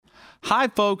Hi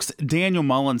folks, Daniel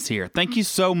Mullins here. Thank you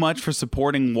so much for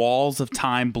supporting Walls of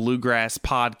Time Bluegrass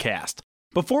Podcast.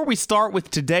 Before we start with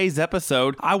today's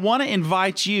episode, I want to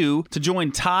invite you to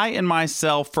join Ty and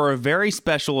myself for a very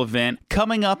special event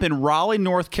coming up in Raleigh,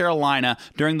 North Carolina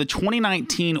during the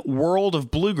 2019 World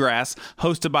of Bluegrass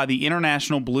hosted by the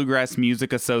International Bluegrass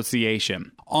Music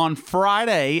Association. On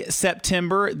Friday,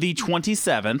 September the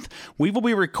 27th, we will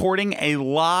be recording a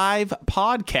live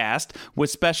podcast with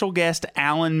special guest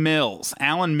Alan Mills.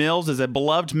 Alan Mills is a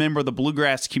beloved member of the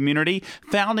bluegrass community,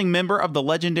 founding member of the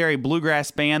legendary bluegrass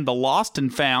band The Lost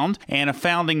and Found, and a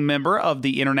founding member of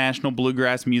the International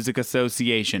Bluegrass Music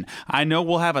Association. I know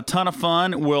we'll have a ton of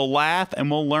fun, we'll laugh, and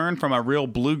we'll learn from a real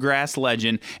bluegrass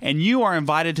legend, and you are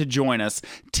invited to join us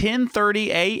 10:30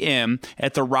 a.m.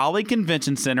 at the Raleigh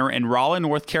Convention Center in Raleigh,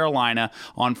 North Carolina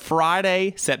on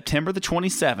Friday, September the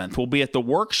 27th. We'll be at the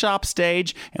workshop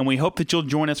stage, and we hope that you'll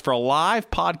join us for a live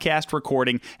podcast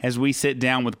recording as we sit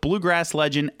down with bluegrass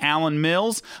legend Alan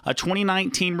Mills, a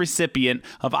 2019 recipient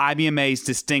of IBMA's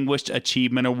Distinguished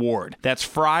Achievement Award. That's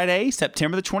Friday,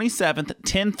 September the 27th,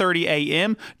 10:30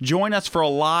 a.m. Join us for a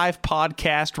live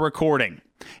podcast recording.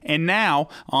 And now,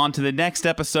 on to the next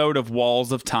episode of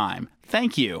Walls of Time.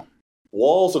 Thank you.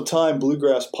 Walls of Time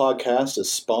Bluegrass Podcast is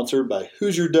sponsored by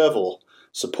Who's Your Devil,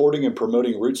 supporting and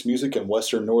promoting roots music in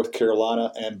Western North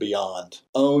Carolina and beyond.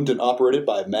 Owned and operated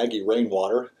by Maggie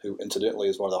Rainwater, who incidentally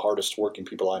is one of the hardest working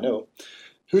people I know.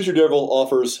 Who's Your Devil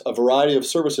offers a variety of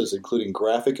services including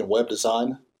graphic and web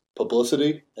design,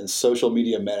 publicity, and social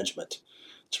media management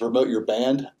to promote your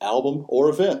band, album, or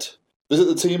event. Visit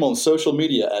the team on social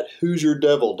media at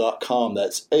who'syourdevil.com.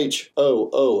 That's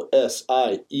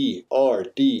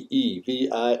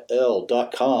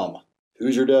HOOSIERDEVIL.com.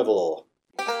 Who's Your Devil?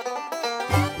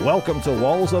 Welcome to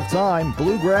Walls of Time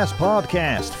Bluegrass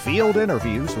Podcast, field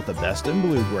interviews with the best in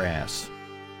bluegrass.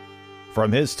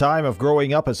 From his time of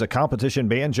growing up as a competition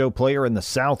banjo player in the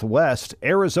Southwest,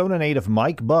 Arizona native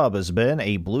Mike Bubb has been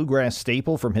a bluegrass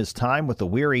staple from his time with the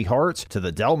Weary Hearts to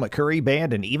the Del McCoury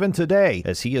Band and even today,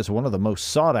 as he is one of the most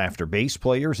sought-after bass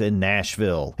players in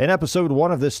Nashville. In episode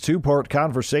 1 of this two-part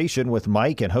conversation with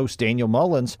Mike and host Daniel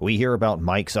Mullins, we hear about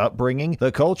Mike's upbringing,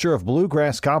 the culture of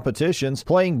bluegrass competitions,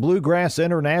 playing bluegrass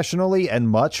internationally, and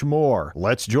much more.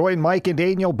 Let's join Mike and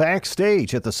Daniel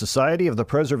backstage at the Society of the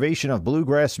Preservation of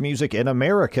Bluegrass Music in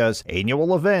America's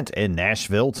annual event in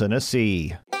Nashville,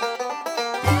 Tennessee.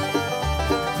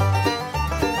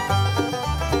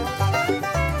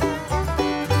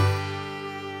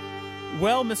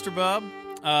 Well, Mr. Bubb,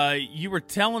 you were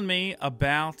telling me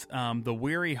about the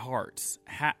Weary Hearts.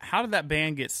 How did that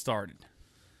band get started?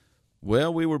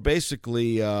 Well, we were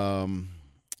basically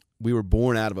we were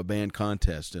born out of a band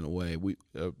contest in a way. We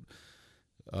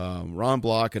Ron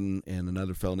Block and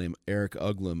another fellow named Eric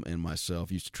Uglum and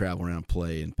myself used to travel around and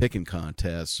play in picking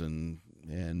contests and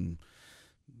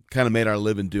kind of made our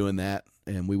living doing that.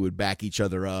 And we would back each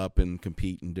other up and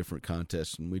compete in different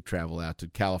contests. And we'd travel out to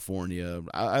California.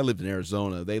 I lived in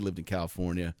Arizona. They lived in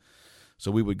California. So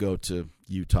we would go to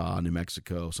Utah, New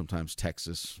Mexico, sometimes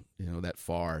Texas, that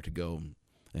far to go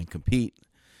and compete.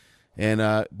 And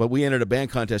but we entered a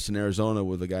band contest in Arizona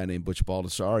with a guy named Butch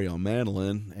Baldessari on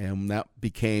mandolin, and that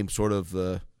became sort of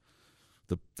the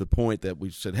point that we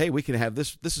said, hey, we can have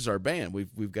this. This is our band.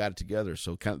 We've got it together.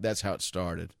 So that's how it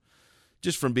started,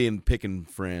 just from picking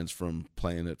friends from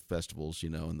playing at festivals,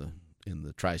 in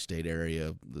the tri-state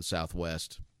area, the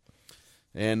Southwest,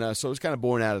 and so it was kind of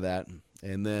born out of that.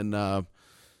 And then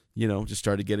just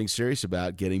started getting serious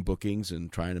about getting bookings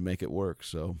and trying to make it work.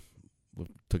 So we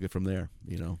took it from there,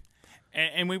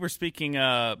 And we were speaking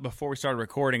before we started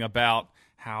recording about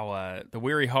how the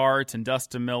Weary Hearts and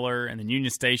Dustin Miller and the Union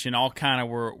Station all kind of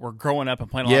were growing up and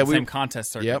playing a lot of the same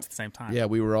contest circuits at the same time. Yeah,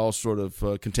 we were all sort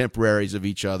of contemporaries of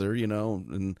each other,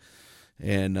 and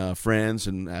friends,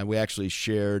 and we actually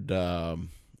shared, I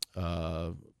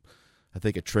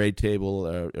think, a trade table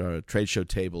or a trade show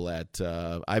table at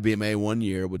IBMA one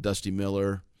year with Dusty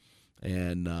Miller,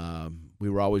 and we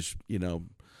were always,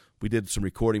 we did some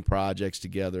recording projects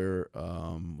together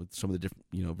with some of the different,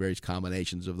 various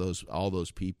combinations of all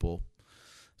those people.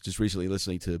 Just recently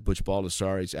listening to Butch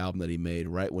Baldessari's album that he made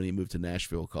right when he moved to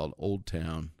Nashville called Old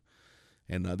Town.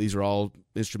 And these are all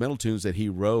instrumental tunes that he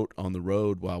wrote on the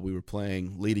road while we were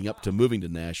playing leading up to moving to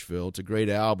Nashville. It's a great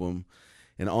album.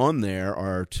 And on there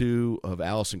are two of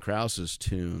Alison Krauss's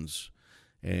tunes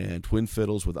and twin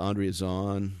fiddles with Andrea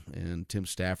Zahn and Tim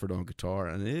Stafford on guitar.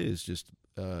 And it is just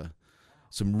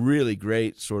some really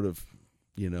great sort of,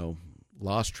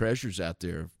 lost treasures out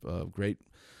there, great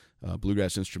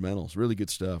bluegrass instrumentals, really good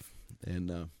stuff.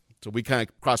 And so we kind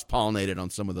of cross-pollinated on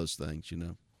some of those things,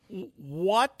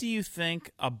 What do you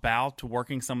think about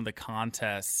working some of the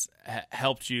contests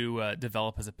helped you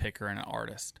develop as a picker and an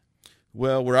artist?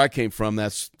 Well, where I came from,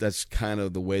 that's kind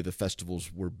of the way the festivals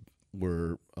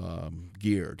were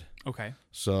geared. Okay.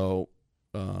 So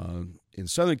in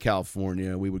Southern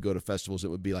California, we would go to festivals that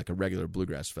would be like a regular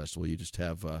bluegrass festival. You just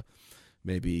have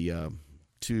maybe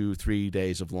 2-3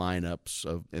 days of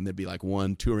lineups, and there'd be like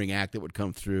one touring act that would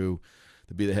come through.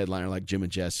 There'd be the headliner like Jim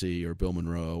and Jesse or Bill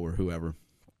Monroe or whoever.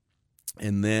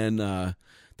 And then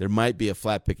there might be a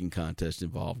flat picking contest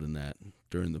involved in that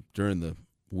during the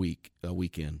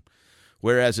weekend.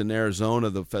 Whereas in Arizona,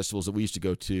 the festivals that we used to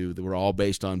go to, they were all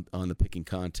based on the picking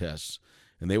contests,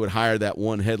 and they would hire that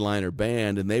one headliner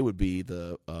band, and they would be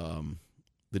the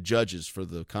judges for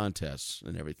the contests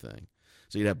and everything.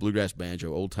 So you'd have bluegrass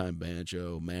banjo, old time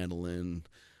banjo, mandolin,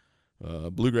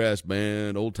 bluegrass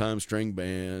band, old time string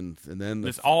band, and then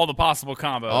There's all the possible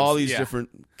combos. all these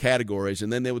different categories,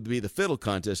 and then there would be the fiddle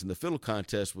contest, and the fiddle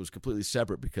contest was completely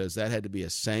separate because that had to be a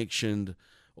sanctioned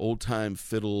old time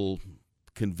fiddle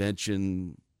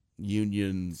convention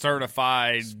union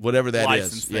certified, whatever that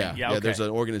license is. thing. Yeah, okay. there's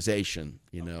an organization,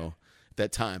 at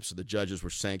that time. So the judges were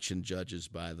sanctioned judges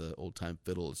by the Old Time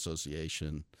Fiddle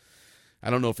Association. I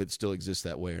don't know if it still exists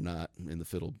that way or not in the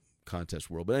fiddle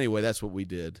contest world, but anyway, that's what we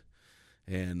did.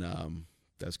 And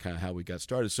that's kind of how we got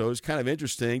started. So it was kind of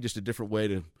interesting, just a different way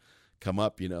to come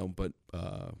up, but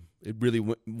it really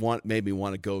made me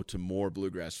want to go to more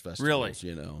bluegrass festivals,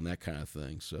 Really? And that kind of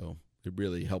thing. So it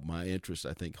really helped my interest,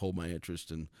 I think, hold my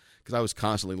interest. And because I was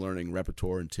constantly learning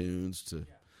repertoire and tunes to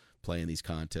play in these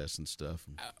contests and stuff.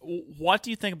 What do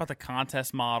you think about the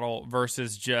contest model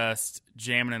versus just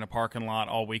jamming in a parking lot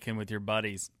all weekend with your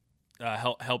buddies?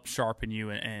 Help sharpen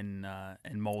you and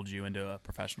mold you into a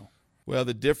professional? Well,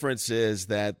 the difference is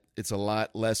that it's a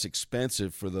lot less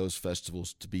expensive for those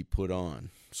festivals to be put on.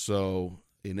 So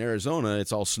in Arizona,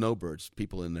 it's all snowbirds,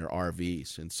 people in their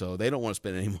RVs. And so they don't want to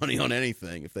spend any money on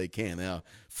anything if they can. Now,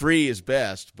 free is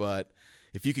best, but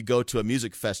if you could go to a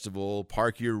music festival,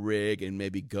 park your rig, and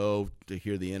maybe go to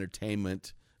hear the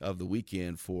entertainment of the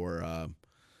weekend for,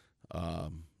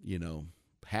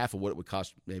 half of what it would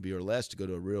cost maybe or less to go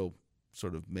to a real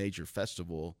sort of major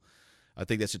festival, I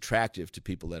think that's attractive to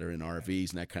people that are in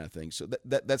RVs and that kind of thing. So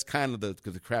that's kind of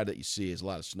the crowd that you see is a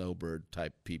lot of snowbird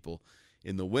type people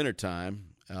in the wintertime,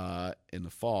 in the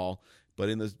fall. But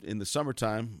in the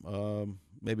summertime,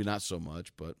 maybe not so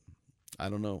much, but I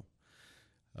don't know.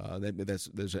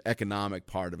 There's an economic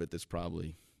part of it that's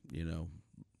probably,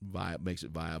 makes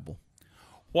it viable.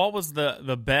 What was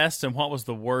the best and what was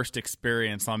the worst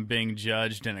experience on being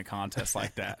judged in a contest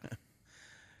like that?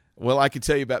 Well, I could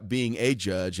tell you about being a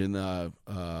judge, and I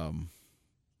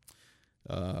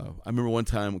remember one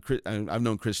time, I've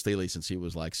known Chris Thiele since he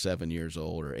was like 7 years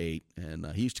old or 8, and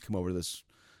he used to come over to this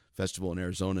festival in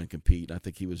Arizona and compete. I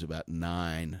think he was about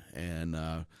 9,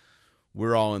 and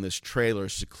we're all in this trailer,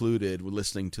 secluded. We're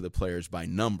listening to the players by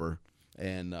number,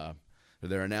 and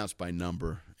they're announced by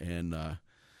number. And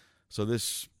so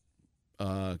this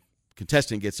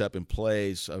contestant gets up and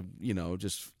plays,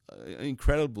 just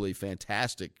incredibly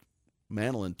fantastic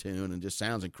mandolin tune and just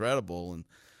sounds incredible. And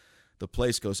the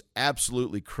place goes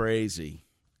absolutely crazy.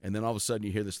 And then all of a sudden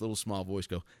you hear this little small voice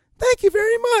go, "Thank you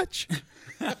very much."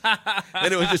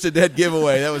 And it was just a dead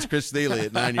giveaway. That was Chris Thiele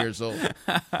at 9 years old.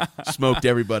 Smoked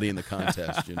everybody in the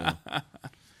contest,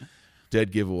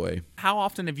 Dead giveaway. How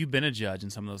often have you been a judge in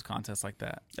some of those contests like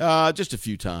that? Just a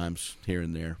few times here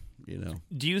and there,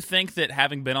 Do you think that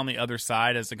having been on the other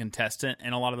side as a contestant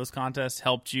in a lot of those contests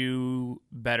helped you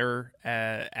better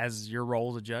as your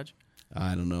role as a judge?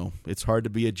 I don't know. It's hard to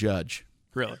be a judge.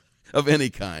 Really? Of any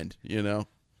kind,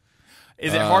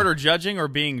 Is it harder judging or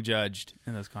being judged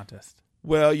in those contests?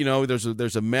 Well,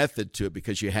 there's a method to it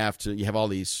because you have all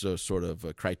these sort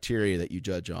of criteria that you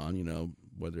judge on,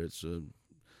 whether it's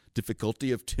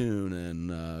difficulty of tune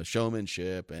and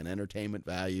showmanship and entertainment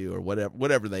value or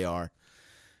whatever they are.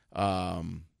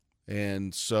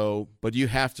 And so, but you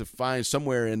have to find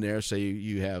somewhere in there, say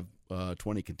you have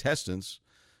 20 contestants,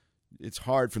 it's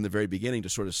hard from the very beginning to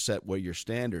sort of set what your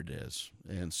standard is.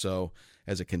 And so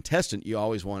as a contestant, you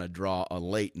always want to draw a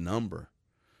late number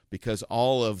because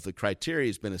all of the criteria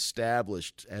has been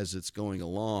established as it's going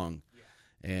along.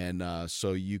 Yeah. And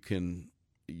so you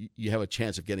have a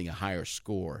chance of getting a higher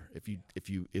score if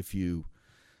you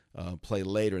play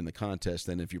later in the contest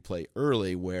than if you play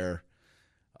early, where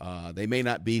they may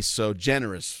not be so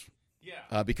generous,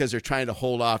 because they're trying to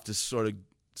hold off to sort of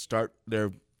start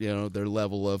their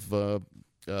level of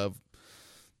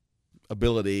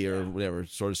ability or whatever,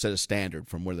 sort of set a standard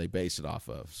from where they base it off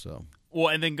of. So, well,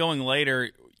 and then going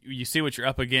later, you see what you're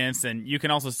up against, and you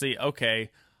can also see, okay,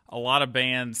 a lot of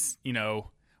bands,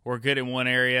 we're good in one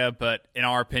area, but in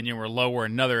our opinion, we're lower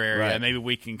in another area. Right. Maybe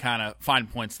we can kind of find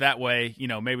points that way.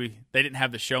 Maybe they didn't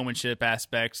have the showmanship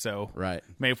aspect, so right.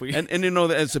 maybe if we and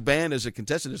as a band, as a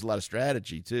contestant, there's a lot of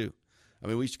strategy too. I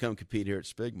mean, we used to come compete here at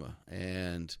Spigma,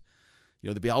 and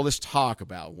there'd be all this talk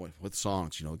about what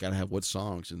songs. Got to have what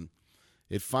songs, and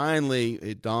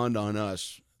it dawned on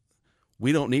us.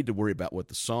 We don't need to worry about what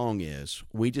the song is.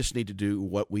 We just need to do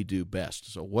what we do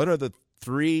best. So, what are the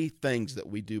 3 things that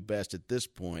we do best at this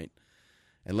point,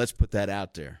 and let's put that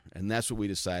out there. And that's what we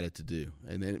decided to do.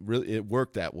 And it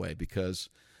worked that way because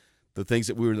the things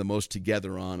that we were the most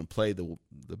together on and played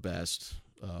the best,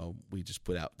 we just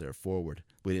put out there forward.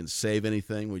 We didn't save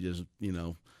anything. We just,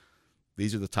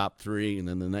 these are the top 3, and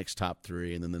then the next top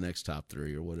 3, and then the next top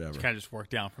 3 or whatever. kind of just work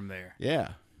down from there.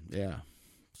 Yeah.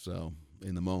 So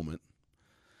in the moment.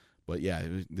 But, yeah,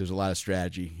 there's a lot of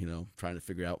strategy, trying to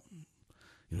figure out,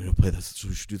 play this. So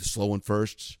we should do the slow one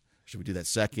first. Should we do that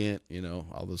second?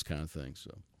 All those kind of things.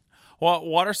 So, well,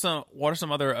 what are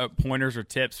some other pointers or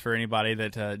tips for anybody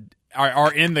that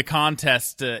are in the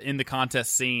contest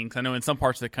scene? Because I know in some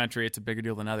parts of the country it's a bigger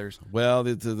deal than others. Well,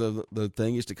 the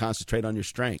thing is to concentrate on your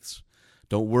strengths.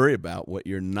 Don't worry about what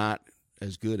you're not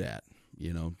as good at.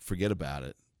 Forget about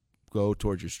it. Go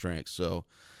towards your strengths. So,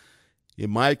 in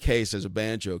my case, as a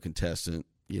banjo contestant,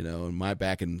 in my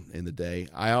back in the day,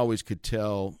 I always could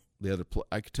tell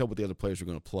I could tell what the other players were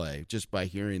going to play just by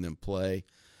hearing them play.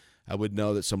 I would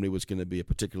know that somebody was going to be a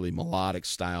particularly melodic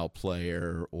style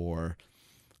player or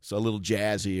a little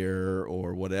jazzier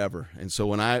or whatever. And so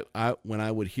when I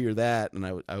would hear that, and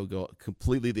I would go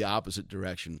completely the opposite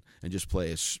direction and just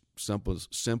play a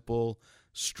simple,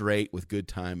 straight with good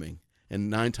timing. And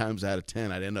 9 times out of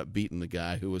 10, I'd end up beating the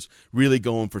guy who was really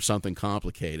going for something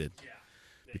complicated. Yeah.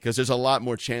 Because there's a lot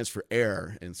more chance for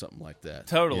error in something like that.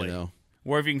 Totally.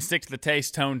 Where if you can stick to the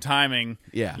taste, tone, timing,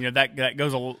 that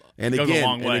goes a long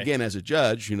way. And again, as a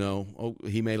judge, he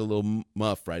made a little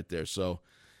muff right there. So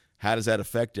how does that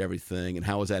affect everything, and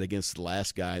how is that against the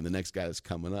last guy and the next guy that's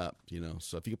coming up?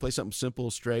 So if you can play something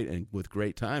simple, straight, and with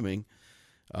great timing,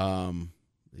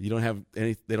 you don't have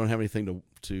any. They don't have anything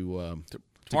to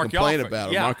complain about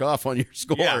or mark off on your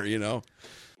score.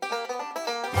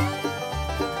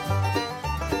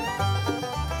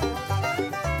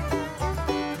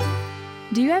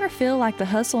 Do you ever feel like the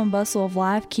hustle and bustle of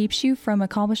life keeps you from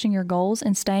accomplishing your goals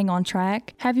and staying on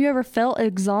track? Have you ever felt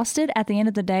exhausted at the end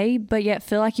of the day, but yet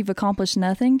feel like you've accomplished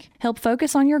nothing? Help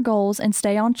focus on your goals and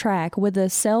stay on track with the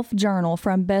Self Journal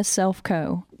from Best Self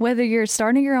Co. Whether you're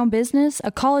starting your own business,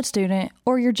 a college student,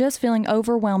 or you're just feeling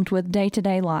overwhelmed with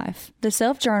day-to-day life, the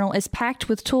Self Journal is packed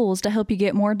with tools to help you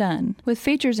get more done, with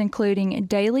features including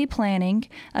daily planning,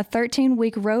 a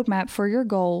 13-week roadmap for your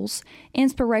goals,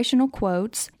 inspirational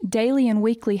quotes, daily and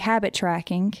weekly habit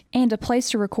tracking, and a place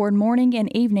to record morning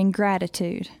and evening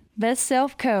gratitude. Best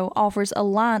Self Co. offers a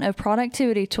line of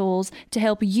productivity tools to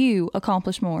help you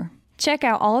accomplish more. Check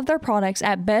out all of their products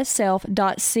at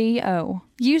bestself.co.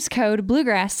 Use code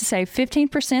Bluegrass to save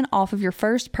 15% off of your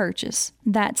first purchase.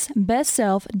 That's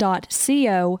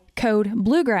bestself.co, code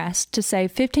Bluegrass to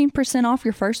save 15% off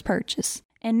your first purchase.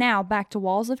 And now back to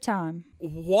Walls of Time.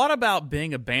 What about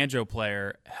being a banjo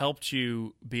player helped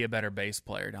you be a better bass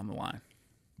player down the line?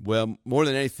 Well, more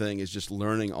than anything is just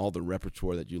learning all the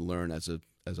repertoire that you learn as a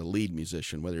lead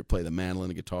musician, whether you play the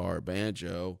mandolin, guitar,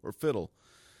 banjo, or fiddle.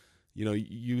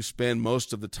 You spend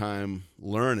most of the time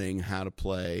learning how to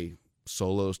play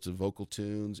solos to vocal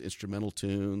tunes, instrumental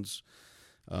tunes,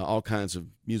 all kinds of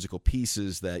musical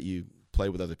pieces that you play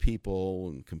with other people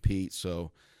and compete.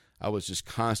 So I was just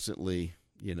constantly,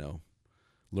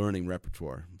 learning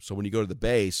repertoire. So when you go to the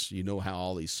bass, you know how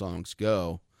all these songs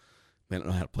go. I don't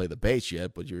know how to play the bass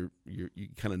yet, but you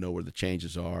kind of know where the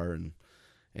changes are, and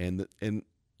in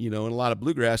a lot of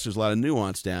bluegrass, there's a lot of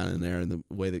nuance down in there in the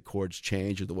way that chords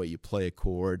change or the way you play a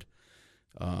chord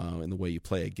and the way you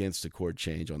play against a chord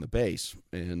change on the bass.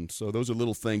 And so those are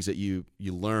little things that you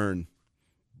learn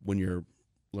when you're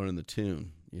learning the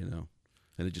tune, and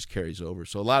it just carries over.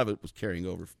 So a lot of it was carrying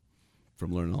over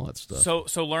from learning all that stuff.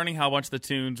 So learning how a bunch of the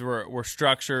tunes were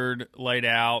structured, laid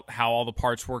out, how all the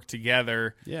parts work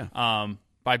together. Yeah.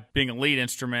 By being a lead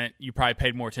instrument, you probably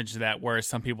paid more attention to that, whereas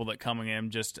some people that coming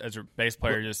in just as a bass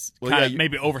player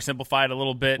maybe oversimplify it a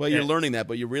little bit. Well, you're learning that,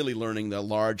 but you're really learning the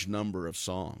large number of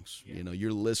songs. Yeah.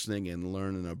 You're listening and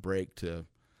learning a break to,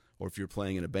 or if you're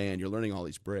playing in a band, you're learning all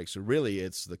these breaks. So really,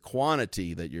 it's the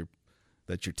quantity that you're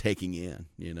taking in.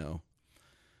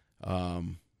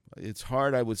 It's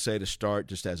hard, I would say, to start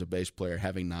just as a bass player,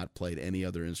 having not played any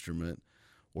other instrument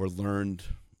or learned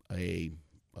a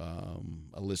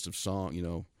list of songs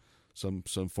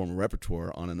some form of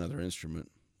repertoire on another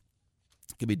instrument.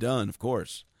 It can be done, of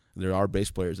course. There are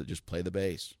bass players that just play the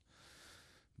bass.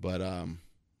 But,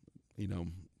 you know,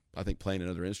 I think playing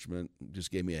another instrument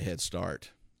just gave me a head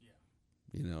start.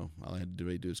 Yeah. You know, all I had to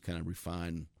really do is kind of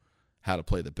refine how to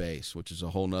play the bass, which is a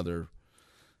whole nother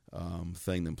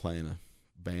thing than playing a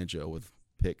banjo with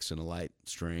picks and a light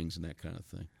strings and that kind of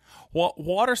thing.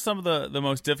 What are some of the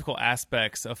most difficult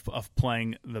aspects of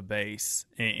playing the bass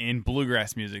in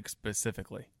bluegrass music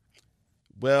specifically?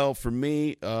 Well, for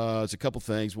me, it's a couple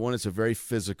things. One, it's a very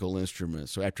physical instrument.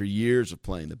 So after years of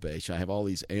playing the bass, I have all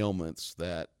these ailments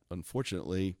that,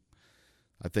 unfortunately,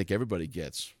 I think everybody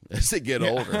gets as they get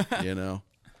older, you know.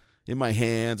 In my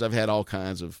hands, I've had all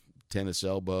kinds of tennis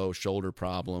elbow, shoulder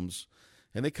problems,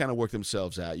 and they kind of work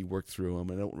themselves out. You work through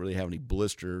them. I don't really have any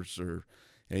blisters or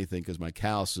anything because my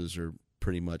calluses are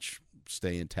pretty much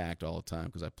stay intact all the time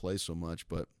because I play so much.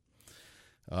 But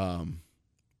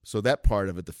so that part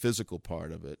of it, the physical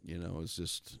part of it, you know, is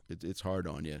just it's hard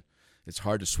on you. It's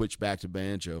hard to switch back to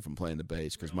banjo from playing the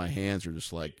bass because my hands are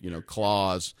just like, you know,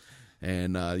 claws.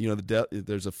 And, you know,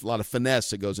 there's a lot of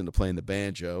finesse that goes into playing the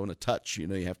banjo and a touch, you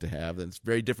know, you have to have. And it's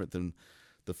very different than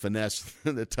the finesse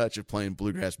and the touch of playing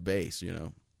bluegrass bass, you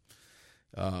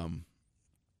know.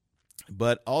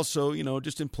 But also, you know,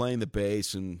 just in playing the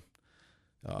bass and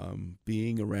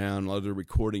being around other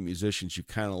recording musicians, you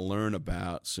kind of learn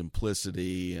about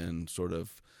simplicity and sort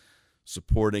of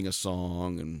supporting a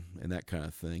song and that kind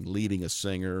of thing, leading a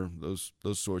singer, those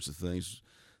sorts of things.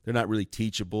 They're not really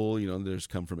teachable, you know, they just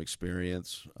come from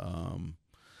experience.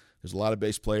 There's a lot of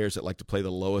bass players that like to play the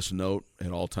lowest note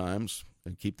at all times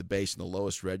and keep the bass in the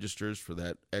lowest registers for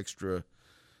that extra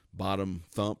bottom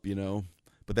thump, you know.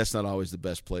 But that's not always the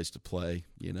best place to play,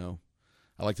 you know.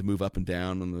 I like to move up and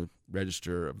down on the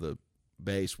register of the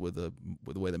bass with the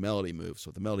way the melody moves. So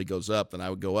if the melody goes up, then I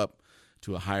would go up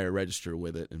to a higher register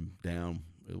with it and down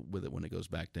with it when it goes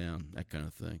back down, that kind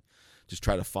of thing. Just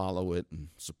try to follow it and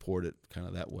support it kind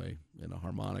of that way in a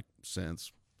harmonic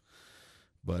sense.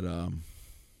 But I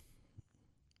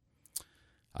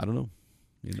don't know,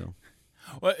 you know.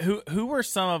 Well, who were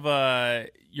some of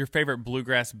your favorite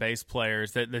bluegrass bass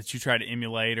players that you try to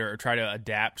emulate or try to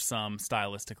adapt some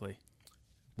stylistically?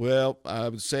 Well, I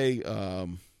would say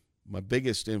my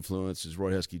biggest influence is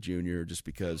Roy Huskey Jr. just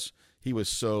because he was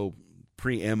so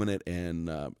preeminent and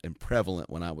prevalent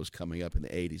when I was coming up in the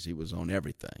 80s. He was on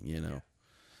everything, you know.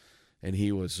 And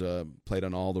he was played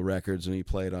on all the records, and he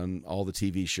played on all the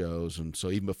TV shows. And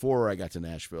so even before I got to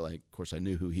Nashville, of course, I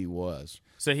knew who he was.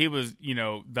 So he was, you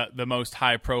know, the most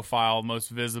high-profile, most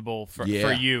visible for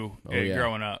you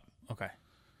growing up. Okay.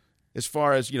 As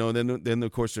far as, you know, then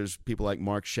of course, there's people like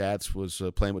Mark Schatz was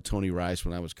playing with Tony Rice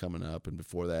when I was coming up. And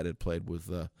before that, had played with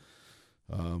a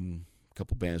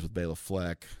couple bands with Bela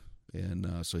Fleck.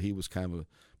 And so he was kind of a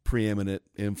preeminent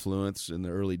influence in the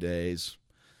early days.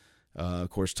 Of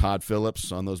course, Todd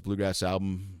Phillips on those Bluegrass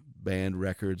Album Band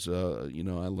records. You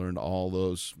know, I learned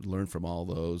from all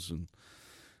those, and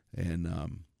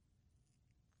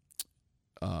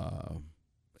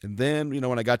then, you know,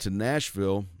 when I got to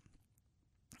Nashville,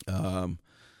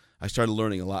 I started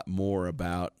learning a lot more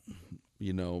about,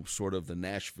 you know, sort of the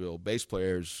Nashville bass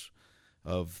players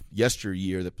of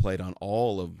yesteryear that played on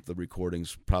all of the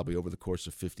recordings probably over the course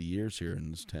of 50 years here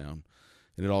in this town.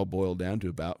 And it all boiled down to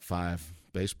about 5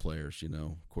 bass players, you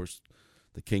know. Of course,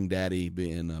 the King Daddy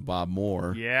being Bob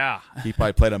Moore. Yeah. He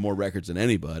probably played on more records than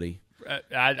anybody.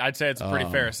 I'd say it's a pretty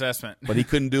fair assessment. But he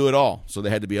couldn't do it all, so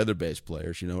there had to be other bass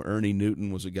players. You know, Ernie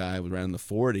Newton was a guy who was around in the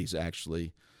 40s,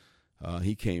 actually.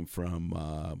 He came from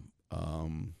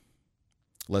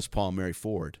Les Paul and Mary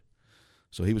Ford.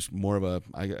 So he was more of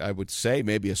I would say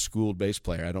maybe a schooled bass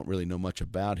player. I don't really know much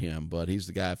about him, but he's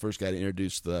the first guy to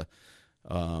introduce the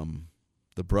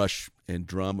brush and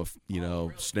drum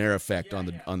snare effect on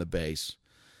the bass,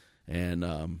 and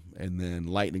then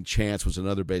Lightning Chance was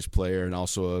another bass player and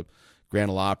also a Grand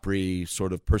Ole Opry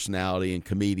sort of personality and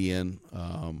comedian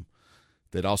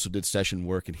that also did session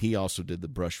work, and he also did the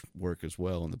brush work as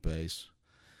well on the bass,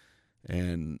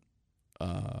 and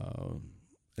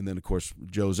then of course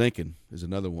Joe Zinkin is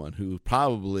another one who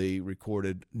probably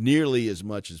recorded nearly as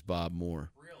much as Bob Moore.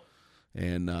 Really?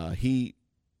 And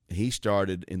he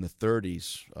started in the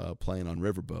 30s playing on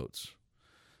riverboats.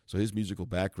 So his musical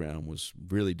background was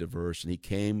really diverse, and he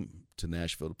came to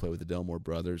Nashville to play with the Delmore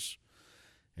Brothers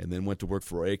and then went to work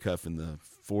for Roy Acuff in the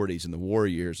 40s, in the war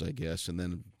years, I guess, and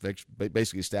then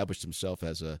basically established himself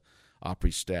as a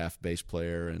Opry staff bass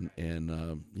player and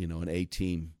an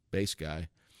A-team bass guy.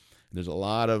 And there's a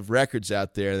lot of records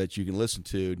out there that you can listen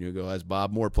to, and you go, "That's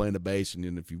Bob Moore playing the bass," and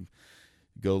then if you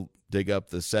go dig up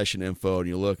the session info and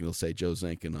you look and it'll say Joe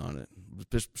Zinkin on it.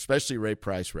 Especially Ray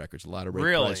Price records, a lot of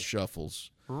Ray Price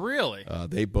shuffles. Really?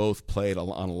 They both played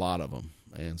on a lot of them,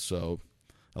 and so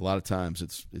a lot of times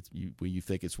it's when you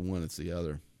think it's one, it's the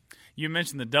other. You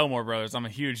mentioned the Delmore brothers. I'm a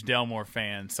huge Delmore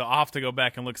fan, so I'll have to go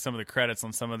back and look at some of the credits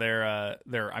on some of their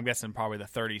I'm guessing probably the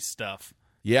 30s stuff.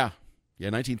 Yeah,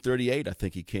 1938. I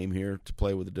think he came here to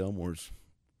play with the Delmores.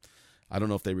 I don't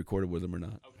know if they recorded with him or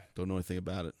not. Okay. Don't know anything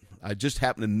about it. I just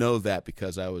happen to know that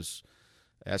because I was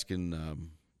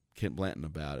asking Kent Blanton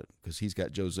about it, because he's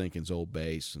got Joe Zinkin's old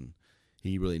bass and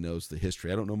he really knows the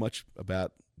history. I don't know much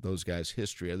about those guys'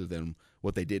 history other than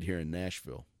what they did here in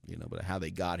Nashville, but how they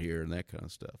got here and that kind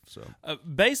of stuff. So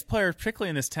bass players, particularly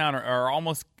in this town, are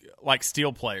almost like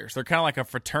steel players. They're kind of like a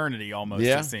fraternity almost,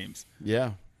 it seems.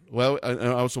 Yeah. Well, I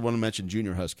also want to mention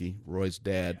Junior Husky, Roy's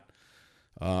dad.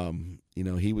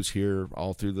 He was here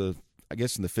all through in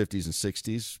the 50s and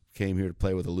 60s, came here to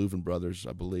play with the Louvin brothers,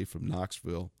 I believe, from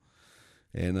Knoxville.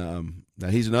 And now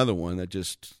he's another one that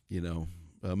just,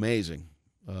 amazing,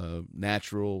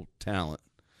 natural talent.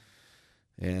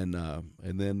 And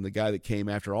then the guy that came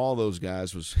after all those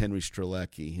guys was Henry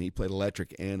Strelecki. He played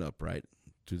electric and upright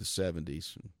through the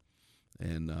 70s.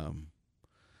 And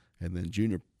then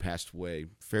Junior passed away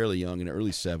fairly young in the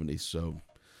early 70s. So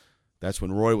that's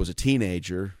when Roy was a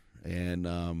teenager. And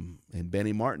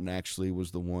Benny Martin actually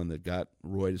was the one that got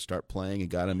Roy to start playing and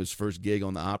got him his first gig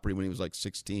on the Opry when he was like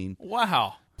 16.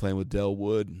 Wow. Playing with Del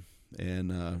Wood.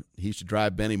 And he used to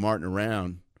drive Benny Martin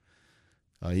around.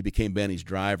 He became Benny's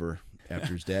driver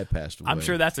after his dad passed away. I'm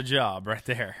sure that's a job right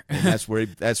there. And that's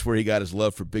where he got his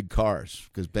love for big cars,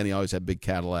 because Benny always had big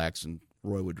Cadillacs, and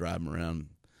Roy would drive him around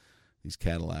these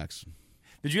Cadillacs.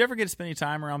 Did you ever get to spend any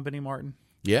time around Benny Martin?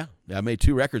 Yeah, I made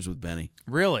 2 records with Benny.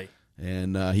 Really?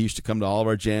 And he used to come to all of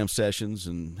our jam sessions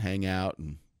and hang out,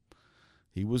 and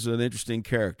he was an interesting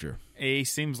character. He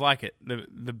seems like it,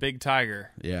 the big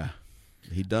tiger. Yeah,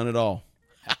 he'd done it all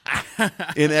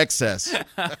in excess.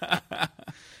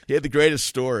 He had the greatest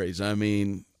stories. I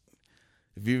mean,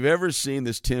 if you've ever seen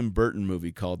this Tim Burton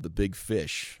movie called The Big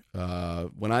Fish,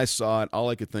 when I saw it, all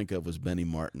I could think of was Benny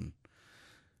Martin.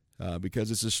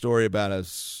 Because it's a story about a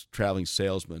traveling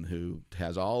salesman who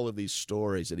has all of these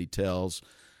stories that he tells,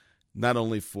 not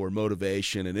only for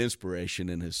motivation and inspiration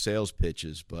in his sales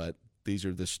pitches, but these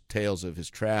are the tales of his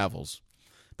travels.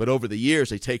 But over the years,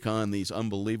 they take on these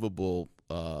unbelievable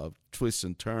twists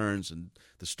and turns, and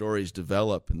the stories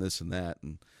develop and this and that.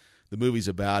 And the movie's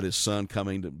about his son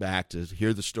coming back to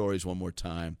hear the stories one more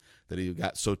time that he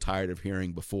got so tired of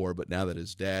hearing before, but now that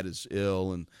his dad is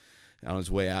ill and on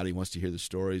his way out, he wants to hear the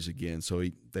stories again. So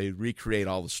they recreate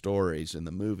all the stories in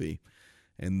the movie.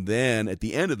 And then at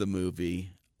the end of the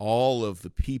movie, all of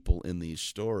the people in these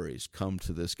stories come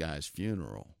to this guy's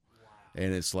funeral. Wow.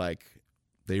 And it's like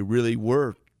they really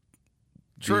were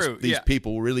true. These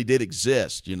people really did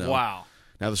exist, Wow.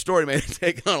 Now, the story may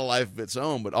take on a life of its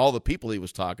own, but all the people he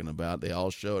was talking about, they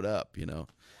all showed up,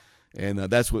 And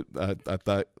that's what I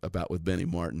thought about with Benny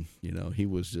Martin. He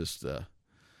was just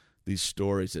these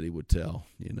stories that he would tell.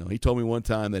 He told me one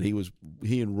time that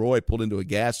he and Roy pulled into a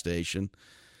gas station,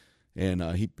 and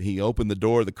he opened the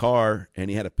door of the car, and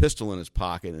he had a pistol in his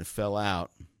pocket, and it fell out.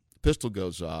 The pistol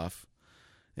goes off,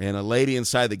 and a lady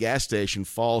inside the gas station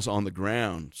falls on the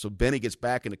ground. So Benny gets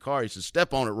back in the car. He says,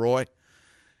 "Step on it, Roy."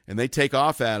 And they take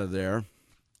off out of there,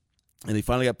 and he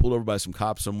finally got pulled over by some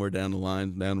cops somewhere down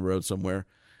the road somewhere.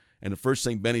 And the first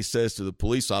thing Benny says to the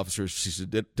police officer, she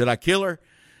said, Did I kill her?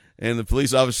 And the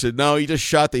police officer said, "No, he just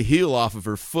shot the heel off of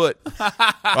her foot,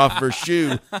 off of her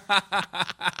shoe."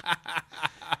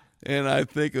 And I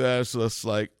think that's just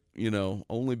like,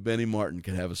 only Benny Martin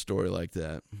can have a story like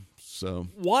that. So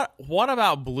what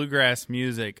about bluegrass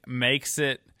music makes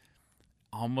it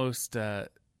almost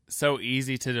so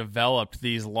easy to develop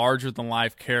these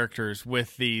larger-than-life characters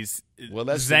with these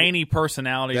zany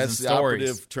personalities and stories? That's the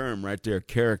operative term right there,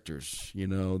 characters.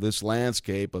 This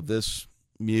landscape of this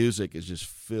music is just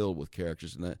filled with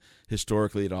characters, and that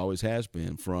historically it always has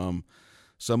been, from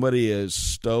somebody as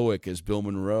stoic as Bill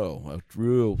Monroe, a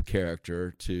real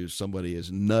character, to somebody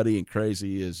as nutty and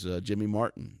crazy as Jimmy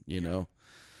Martin,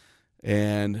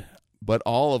 but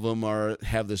all of them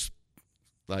have this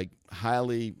like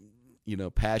highly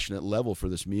passionate level for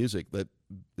this music that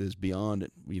is beyond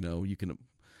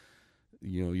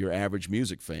your average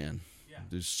music fan. Yeah.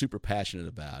 They're super passionate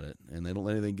about it, and they don't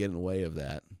let anything get in the way of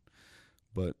that.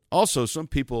 But also some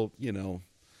people,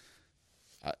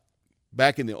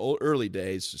 back in the early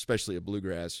days, especially of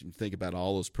bluegrass, you think about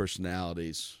all those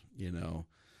personalities,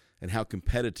 and how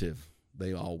competitive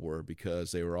they all were,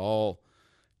 because they were all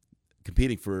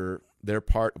competing for they're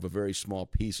part of a very small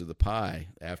piece of the pie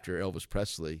after Elvis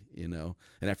Presley, and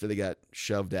after they got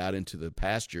shoved out into the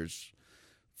pastures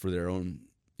for their own,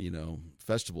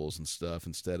 festivals and stuff,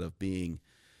 instead of being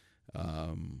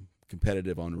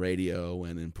competitive on radio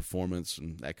and in performance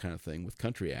and that kind of thing with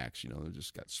country acts. They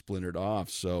just got splintered off.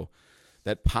 So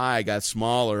that pie got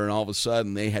smaller, and all of a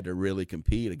sudden they had to really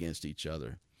compete against each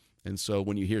other. And so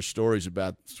when you hear stories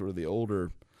about sort of the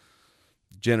older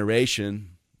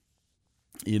generation,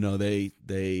 they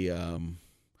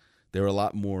were a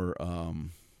lot more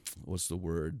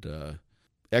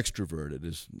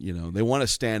extroverted. They want to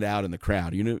stand out in the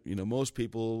crowd. Most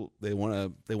people, they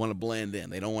want to blend in.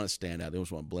 They don't want to stand out. They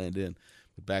just want to blend in.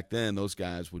 But back then, those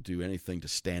guys would do anything to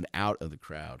stand out of the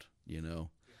crowd.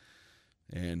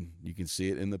 And you can see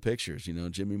it in the pictures.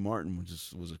 Jimmy Martin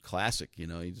was a classic.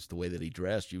 Just the way that he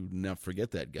dressed, you would never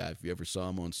forget that guy if you ever saw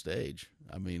him on stage.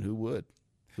 I mean, who would?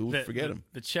 Who would forget him?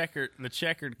 The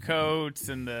checkered coats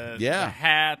and the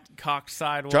hat cocked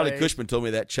sideways. Charlie Cushman told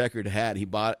me that checkered hat he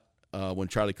bought when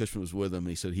Charlie Cushman was with him.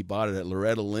 He said he bought it at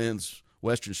Loretta Lynn's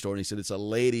Western store, and he said it's a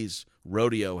ladies'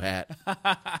 rodeo hat.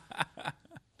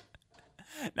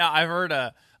 Now, I've heard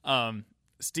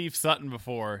Steve Sutton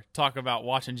before talk about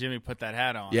watching Jimmy put that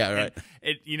hat on. Yeah, right.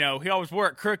 And he always wore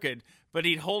it crooked, but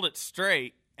he'd hold it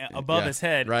straight above his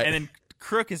head, right, and then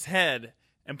crook his head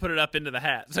and put it up into the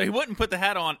hat. So he wouldn't put the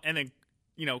hat on and then,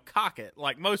 cock it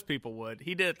like most people would.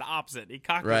 He did it the opposite. He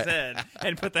cocked his head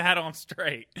and put the hat on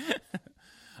straight.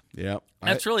 Yeah.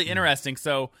 That's really interesting.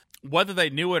 So whether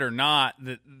they knew it or not,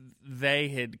 that they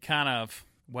had kind of,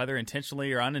 whether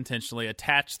intentionally or unintentionally,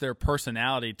 attached their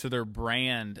personality to their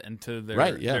brand and to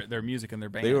their music and their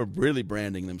band. They were really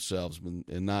branding themselves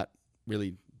and not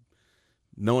really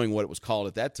knowing what it was called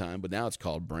at that time, but now it's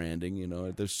called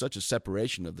branding. There's such a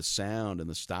separation of the sound and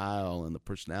the style and the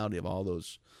personality of all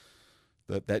those,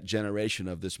 that generation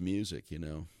of this music.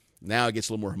 Now it gets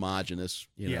a little more homogenous.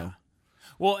 Yeah.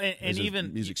 Well, and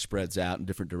even music spreads out in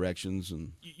different directions.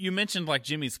 And you mentioned like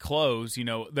Jimmy's clothes.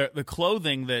 The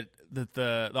clothing that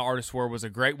the artists wore was a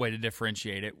great way to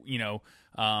differentiate it.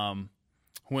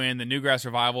 When the Newgrass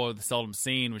Revival or the Seldom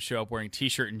Scene would show up wearing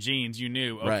T-shirt and jeans, you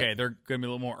knew, okay, they're going to be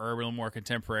a little more urban, a little more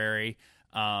contemporary.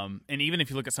 And even if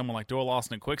you look at someone like Doyle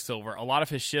Lawson and Quicksilver, a lot of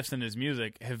his shifts in his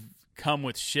music have come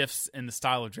with shifts in the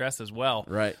style of dress as well.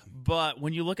 Right. But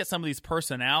when you look at some of these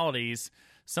personalities,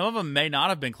 some of them may not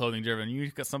have been clothing driven. You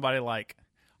look at somebody like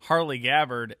Harley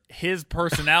Gabbard, his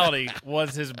personality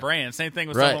was his brand. Same thing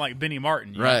with someone like Benny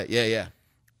Martin. Right, yeah.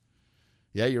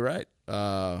 Yeah, you're right.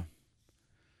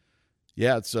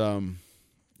 It's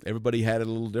everybody had it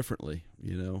a little differently,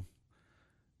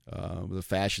 with a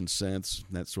fashion sense,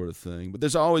 that sort of thing. But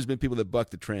there's always been people that buck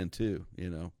the trend too,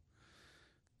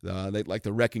 They like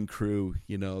the Wrecking Crew,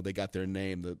 they got their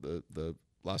name, the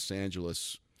Los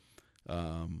Angeles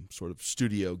sort of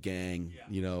studio gang,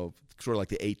 sort of like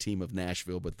the A-Team of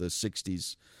Nashville, but the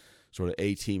 60s sort of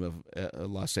A-Team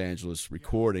of Los Angeles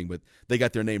recording. But they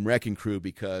got their name Wrecking Crew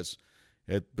because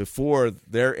before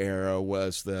their era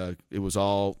it was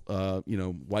all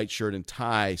white shirt and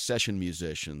tie session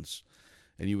musicians,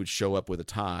 and you would show up with a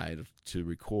tie to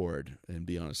record and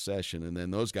be on a session, and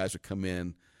then those guys would come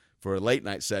in for late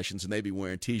night sessions, and they'd be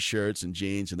wearing T-shirts and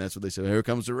jeans, and that's what they said. Here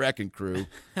comes the Wrecking Crew.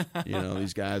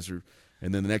 These guys are,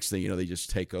 and then the next thing they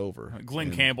just take over. Glenn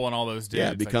Campbell and all those dudes.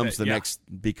 Yeah, it becomes the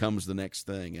next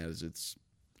thing as it's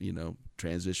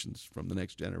transitions from the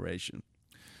next generation.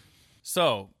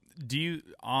 So, do you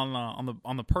on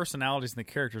the personalities and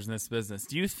the characters in this business?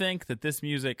 Do you think that this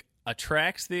music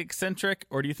attracts the eccentric,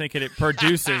 or do you think it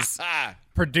produces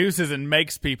and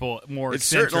makes people more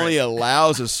eccentric? It certainly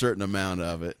allows a certain amount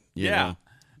of it. You know?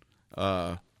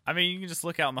 I mean, you can just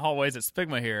look out in the hallways at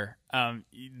Spigma here.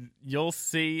 You'll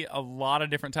see a lot of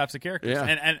different types of characters,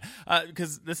 and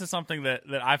because this is something that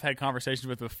I've had conversations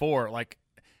with before. Like,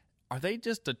 are they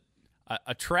just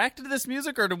attracted to this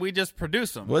music, or do we just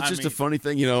produce them? Well, it's just a funny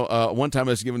thing. One time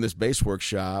I was giving this bass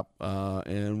workshop,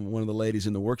 and one of the ladies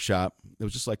in the workshop, it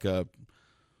was just like a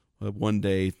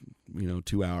one-day,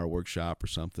 2-hour workshop or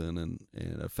something,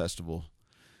 and a festival.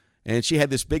 And she had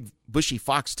this big bushy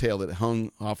foxtail that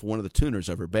hung off one of the tuners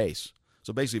of her bass.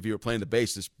 So basically, if you were playing the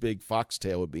bass, this big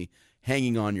foxtail would be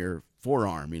hanging on your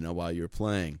forearm, while you were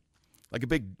playing, like a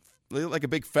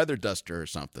big feather duster or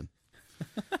something.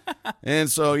 And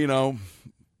so,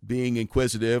 being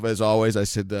inquisitive as always, I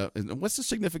said, "What's the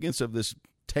significance of this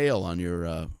tail on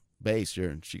your bass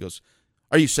here?" And she goes,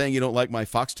 "Are you saying you don't like my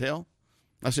foxtail?"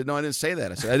 I said, "No, I didn't say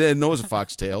that." I said, "I didn't know it was a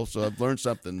foxtail, so I've learned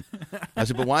something." I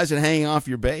said, "But why is it hanging off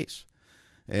your bass?"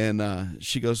 And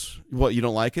she goes, "What, you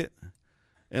don't like it?"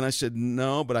 And I said,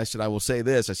 no, but I said, I will say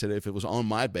this. I said, if it was on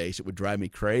my bass, it would drive me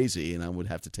crazy, and I would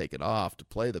have to take it off to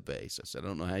play the bass. I said, I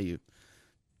don't know how you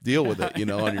deal with it,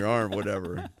 on your arm,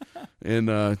 whatever.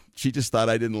 And she just thought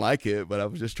I didn't like it, but I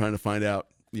was just trying to find out,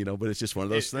 but it's just one of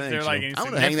those things. Like I'm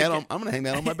going to hang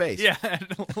that on my bass. Yeah,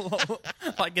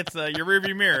 like it's your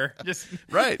rearview mirror. Just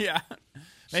right. Yeah.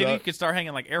 Maybe you could start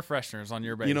hanging like air fresheners on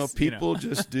your bass. People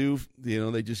just do,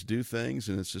 they just do things,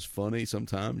 and it's just funny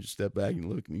sometimes. You step back and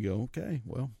look and you go, okay,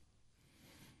 well,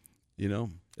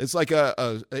 it's like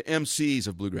a MCs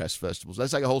of bluegrass festivals.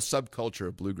 That's like a whole subculture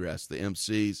of bluegrass, the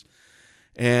MCs.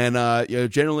 And,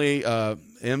 generally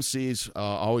MCs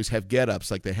always have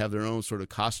get-ups, like they have their own sort of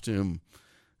costume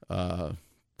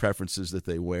preferences that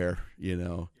they wear,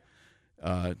 to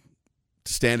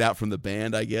stand out from the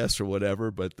band, I guess, or whatever.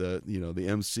 But the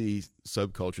MC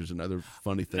subculture is another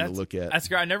funny thing to look at. That's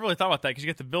great. I never really thought about that, because you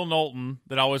get the Bill Knowlton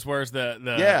that always wears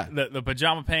the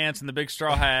pajama pants and the big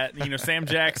straw hat. Sam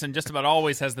Jackson just about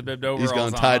always has the bibbed overalls. He's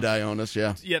gone tie-dye on us,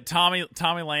 yeah. Yeah, Tommy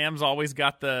Lamb's always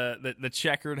got the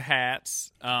checkered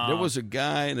hats. There was a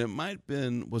guy, and it might have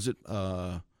been, was it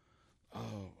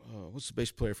what's the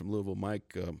bass player from Louisville?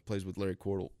 Mike plays with Larry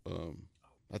Cordell.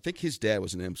 I think his dad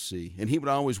was an MC, and he would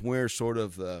always wear sort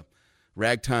of the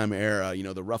ragtime era,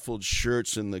 the ruffled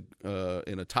shirts and the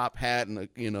in a top hat and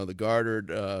the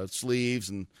gartered sleeves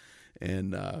and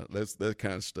that's that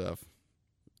kind of stuff.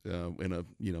 In a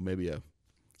maybe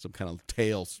some kind of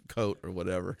tails coat or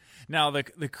whatever. Now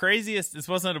the craziest. This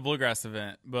wasn't a bluegrass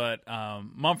event, but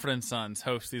Mumford & Sons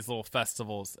hosts these little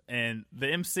festivals, and the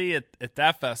MC at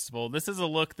that festival. This is a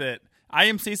look that I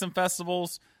MC some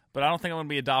festivals, but I don't think I'm going to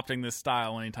be adopting this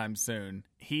style anytime soon.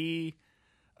 He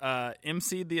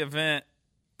emceed the event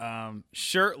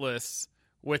shirtless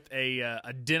with a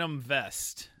denim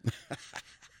vest,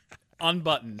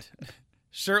 unbuttoned.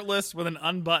 Shirtless with an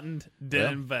unbuttoned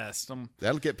denim vest.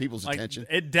 That'll get people's attention.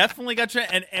 It definitely got you.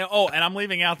 And I'm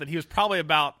leaving out that he was probably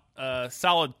about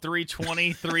solid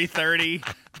 320, 330,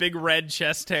 big red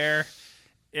chest hair.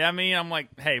 Yeah, I mean, I'm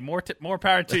like, hey, more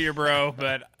power to you, bro.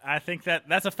 But I think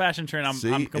that's a fashion trend.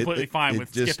 I'm completely fine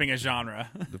with skipping a genre.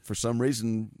 For some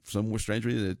reason, some strange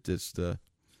reason, it just it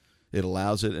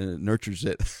allows it and it nurtures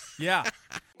it. Yeah.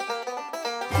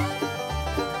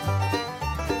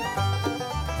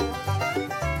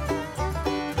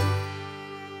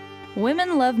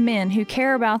 Women love men who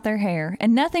care about their hair,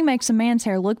 and nothing makes a man's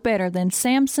hair look better than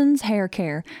Samson's Hair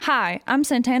Care. Hi, I'm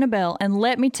Santana Bell, and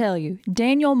let me tell you,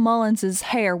 Daniel Mullins'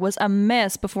 hair was a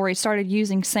mess before he started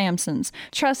using Samson's.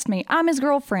 Trust me, I'm his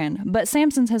girlfriend, but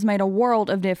Samson's has made a world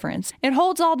of difference. It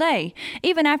holds all day.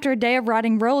 Even after a day of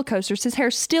riding roller coasters, his hair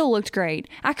still looked great.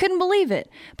 I couldn't believe it.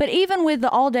 But even with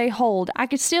the all-day hold, I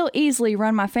could still easily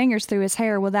run my fingers through his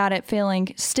hair without it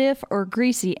feeling stiff or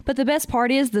greasy. But the best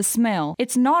part is the smell.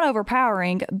 It's not overpowering,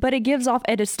 but it gives off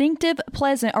a distinctive,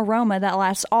 pleasant aroma that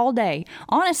lasts all day.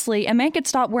 Honestly, a man could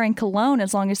stop wearing cologne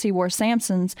as long as he wore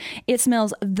Samson's. It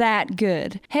smells that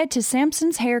good. Head to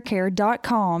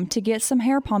samsonshaircare.com to get some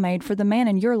hair pomade for the man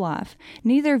in your life.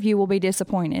 Neither of you will be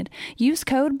disappointed. Use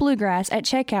code Bluegrass at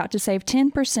checkout to save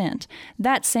 10%.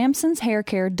 That's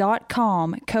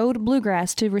samsonshaircare.com, code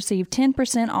Bluegrass to receive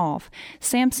 10% off.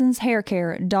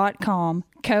 samsonshaircare.com,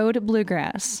 code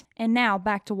Bluegrass. And now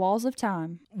back to Walls of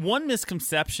Time. One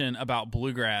misconception about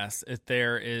bluegrass is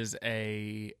there is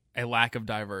a lack of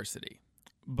diversity.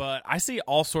 But I see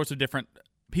all sorts of different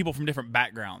people from different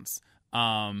backgrounds.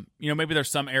 Maybe there's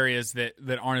some areas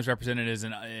that aren't as represented as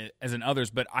in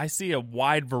others, but I see a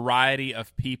wide variety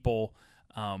of people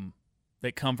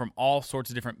that come from all sorts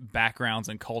of different backgrounds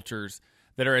and cultures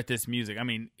that are at this music. I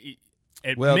mean,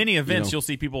 at many events, you'll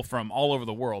see people from all over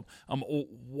the world.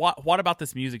 What about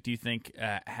this music do you think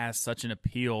has such an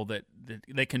appeal that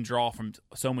they can draw from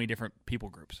so many different people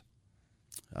groups?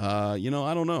 I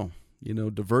don't know.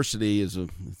 Diversity is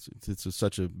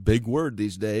such a big word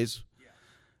these days.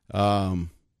 Yeah.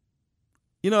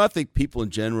 I think people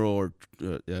in general are,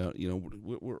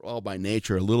 we're all by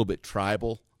nature a little bit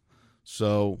tribal.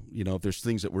 So, if there's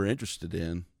things that we're interested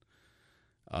in,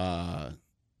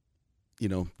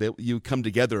 you come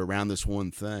together around this one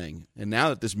thing. And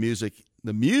now that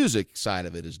the music side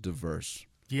of it is diverse.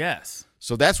 Yes.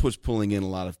 So that's what's pulling in a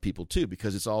lot of people too,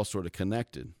 because it's all sort of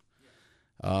connected.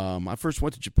 I first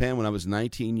went to Japan when I was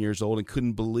 19 years old and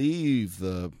couldn't believe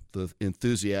the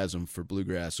enthusiasm for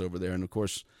bluegrass over there. And of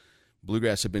course,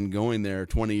 bluegrass had been going there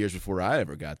 20 years before I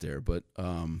ever got there. But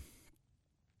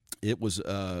it was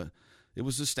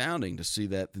astounding to see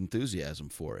that enthusiasm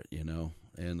for it,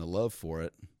 and the love for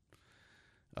it.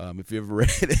 If you ever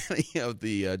read any of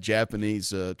the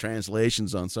Japanese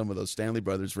translations on some of those Stanley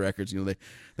Brothers records,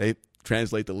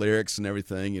 translate the lyrics and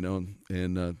everything,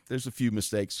 and there's a few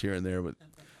mistakes here and there, but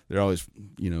they're always,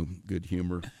 good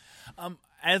humor.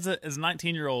 As a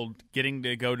 19-year-old getting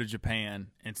to go to Japan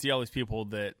and see all these people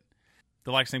that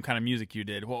like the same kind of music you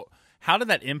did, well, how did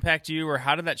that impact you, or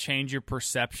how did that change your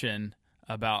perception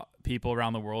about people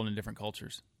around the world and different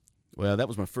cultures? Well, that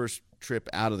was my first trip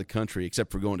out of the country,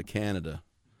 except for going to Canada.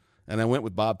 And I went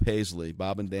with Bob Paisley,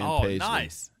 Bob and Dan Paisley. Oh,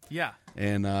 nice. Yeah.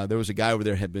 And there was a guy over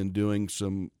there had been doing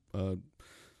some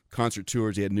concert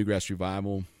tours. He had Newgrass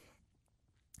Revival,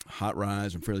 Hot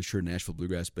Rise. I'm fairly sure Nashville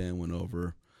Bluegrass Band went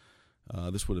over.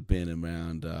 This would have been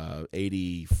around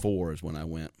 84 is when I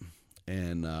went.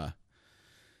 And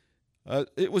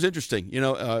it was interesting.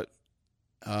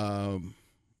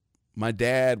 My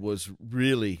dad was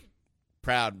really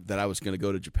proud that I was going to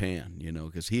go to Japan,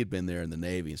 because he had been there in the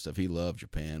Navy and stuff. He loved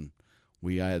Japan.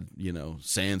 We had,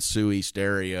 Sansui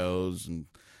stereos and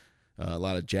a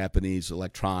lot of Japanese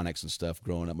electronics and stuff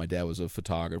growing up. My dad was a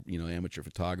photographer, amateur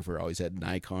photographer, always had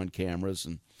Nikon cameras.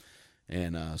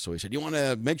 And so he said, you want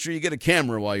to make sure you get a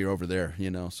camera while you're over there,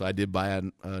 So I did buy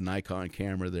a Nikon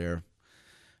camera there.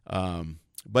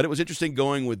 But it was interesting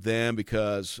going with them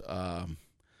because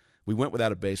we went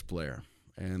without a bass player.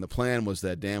 And the plan was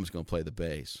that Dan was going to play the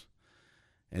bass.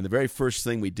 And the very first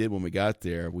thing we did when we got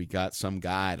there, we got some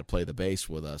guy to play the bass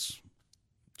with us,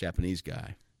 Japanese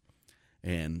guy.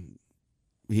 And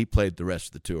he played the rest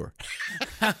of the tour.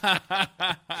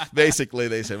 Basically,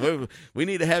 they said, well, we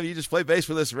need to have you just play bass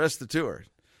with us the rest of the tour.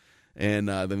 And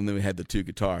then we had the two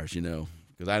guitars,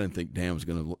 because I didn't think Dan was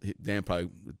going to – Dan probably,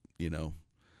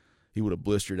 he would have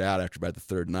blistered out after about the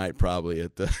third night probably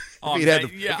at the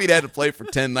if he'd had to play for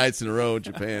 10 nights in a row in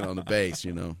Japan on the bass,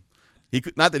 He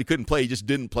could, not that he couldn't play, he just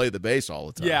didn't play the bass all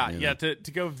the time. Yeah, to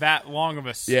go that long of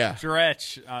a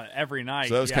stretch every night.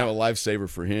 So that was kind of a lifesaver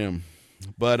for him.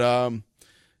 But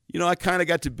I kind of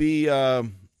got to be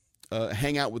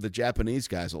hang out with the Japanese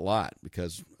guys a lot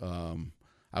because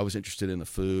I was interested in the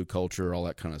food, culture, all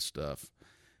that kind of stuff.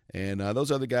 And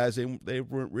those other guys, they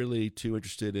weren't really too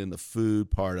interested in the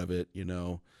food part of it,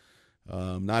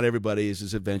 Not everybody is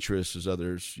as adventurous as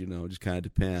others, it just kind of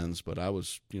depends. But I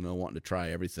was, wanting to try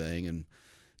everything and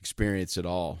experience it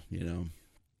all, And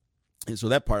so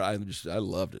that part, I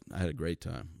loved it. I had a great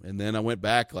time. And then I went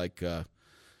back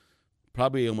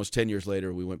probably almost 10 years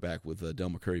later, we went back with the Del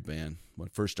McCurry Band. When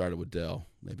I first started with Del,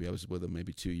 maybe I was with them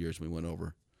 2 years, we went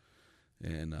over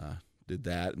and did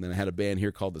that. And then I had a band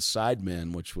here called the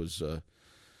Sidemen, which was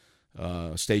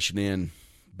a Station Inn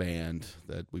band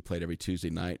that we played every Tuesday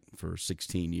night for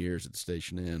 16 years at the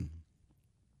Station Inn.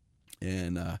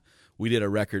 And we did a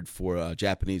record for a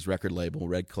Japanese record label,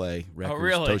 Red Clay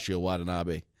Records, Toshio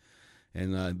Watanabe.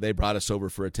 And they brought us over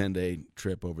for a 10-day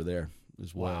trip over there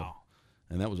as well. Wow.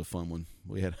 And that was a fun one.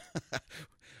 We had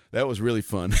that was really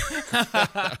fun.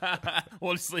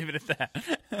 We'll just leave it at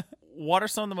that. What are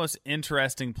some of the most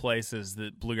interesting places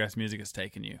that bluegrass music has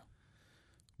taken you?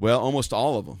 Well, almost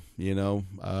all of them,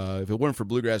 If it weren't for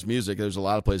bluegrass music, there's a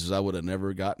lot of places I would have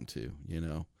never gotten to,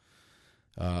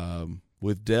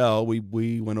 With Del,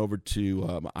 we went over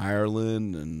to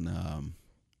Ireland, and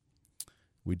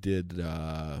we did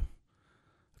a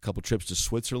couple trips to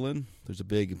Switzerland. There's a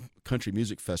big country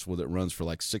music festival that runs for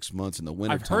like 6 months in the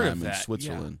wintertime in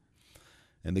Switzerland. Yeah.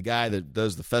 And the guy that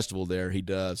does the festival there, he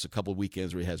does a couple of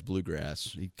weekends where he has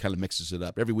bluegrass. He kind of mixes it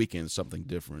up. Every weekend is something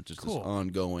different. Just This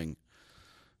ongoing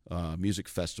music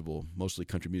festival, mostly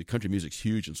country music. Country music's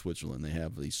huge in Switzerland. They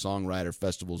have these songwriter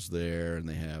festivals there, and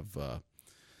they have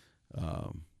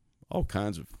all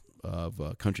kinds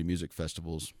of country music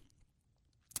festivals.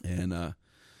 And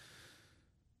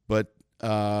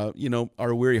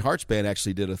our Weary Hearts band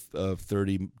actually did a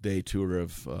 30-day tour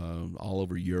of all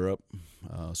over Europe,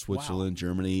 Switzerland,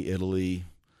 Germany, Italy,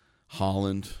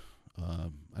 Holland.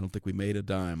 I don't think we made a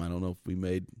dime. I don't know if we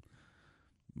made.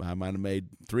 I might have made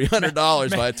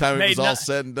 $300 by the time it was all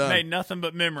said and done. Made nothing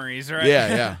but memories, right?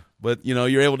 Yeah. But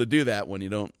you're able to do that when you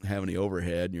don't have any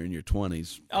overhead and you're in your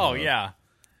 20s. Oh yeah.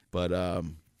 But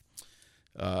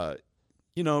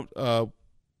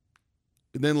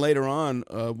and then later on,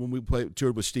 when we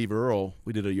toured with Steve Earle,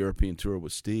 we did a European tour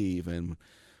with Steve, and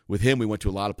with him we went to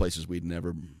a lot of places we'd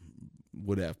never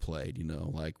would have played.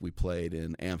 Like we played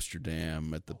in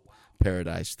Amsterdam at the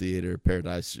Paradise Theater,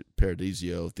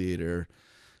 Paradiso Theater.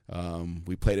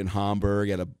 We played in Hamburg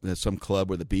at some club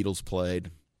where the Beatles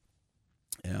played.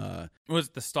 Was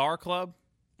it the Star Club?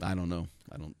 I don't know.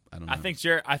 I don't know.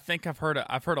 I think I've heard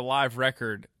a live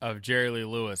record of Jerry Lee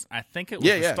Lewis. I think it was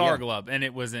the Star Club, and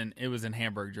it was in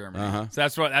Hamburg, Germany. Uh-huh. So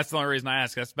that's the only reason I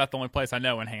ask. That's about the only place I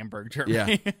know in Hamburg,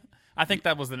 Germany. Yeah. I think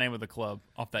that was the name of the club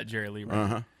off that Jerry Lee record.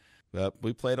 Uh-huh.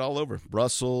 We played all over.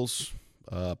 Brussels,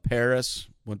 Paris.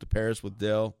 Went to Paris with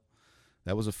Dell.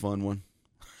 That was a fun one.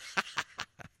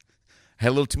 Had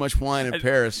a little too much wine in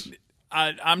Paris.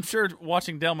 I'm sure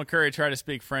watching Del McCurry try to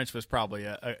speak French was probably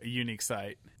a unique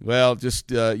sight. Well,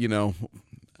 just I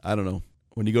don't know.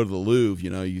 When you go to the Louvre,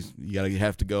 you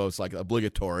have to go. It's like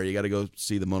obligatory. You got to go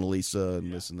see the Mona Lisa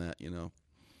and this and that.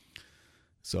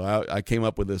 So I came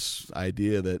up with this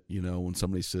idea that when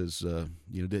somebody says,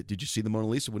 did you see the Mona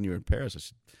Lisa when you were in Paris? I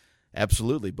said,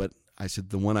 absolutely. But I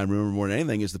said the one I remember more than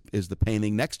anything is the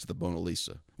painting next to the Mona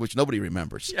Lisa, which nobody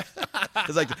remembers.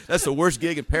 It's like that's the worst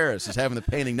gig in Paris is having the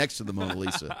painting next to the Mona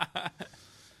Lisa.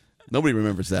 Nobody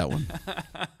remembers that one.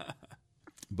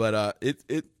 But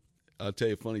I'll tell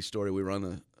you a funny story.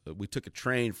 We took a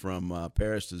train from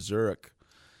Paris to Zurich,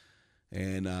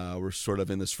 and we're sort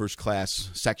of in this first class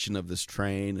section of this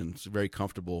train, and it's very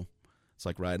comfortable. It's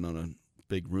like riding on a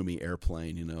big roomy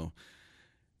airplane,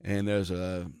 And there's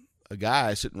a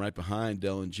guy sitting right behind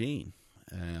Del and Gene,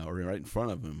 or right in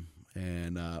front of him,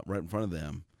 and right in front of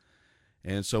them.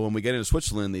 And so when we get into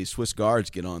Switzerland, these Swiss guards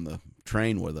get on the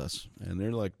train with us, and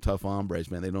they're like tough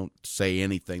hombres, man. They don't say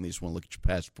anything. They just want to look at your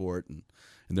passport, and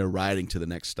they're riding to the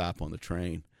next stop on the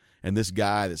train. And this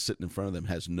guy that's sitting in front of them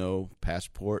has no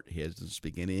passport. He doesn't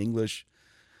speak any English.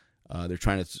 They're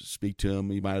trying to speak to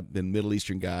him. He might have been a Middle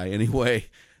Eastern guy. Anyway,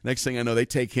 next thing I know, they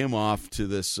take him off to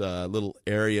this little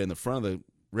area in the front of the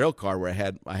rail car where I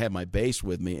had my bass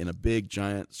with me in a big,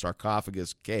 giant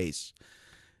sarcophagus case.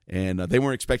 And they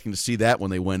weren't expecting to see that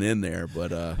when they went in there.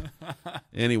 But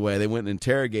anyway, they went and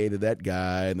interrogated that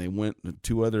guy, and they went –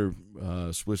 two other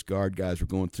Swiss Guard guys were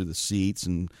going through the seats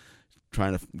and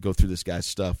trying to go through this guy's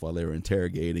stuff while they were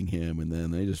interrogating him. And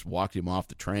then they just walked him off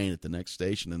the train at the next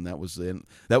station, and that was the end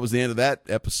of that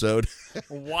episode.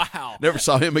 Wow. Never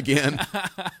saw him again.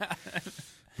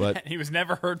 But he was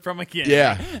never heard from again.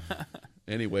 Yeah.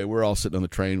 Anyway, we're all sitting on the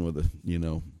train with a,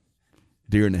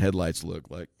 deer in the headlights look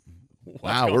like.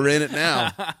 Wow, we're in it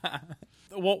now.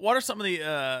 Well, what are some of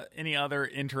the any other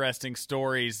interesting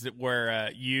stories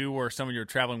where you or someone you were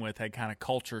traveling with had kind of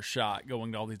culture shock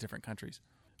going to all these different countries?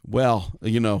 Well,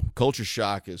 culture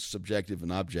shock is subjective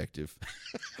and objective.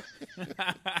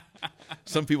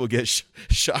 Some people get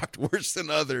shocked worse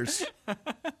than others.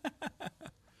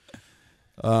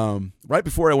 Right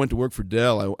before I went to work for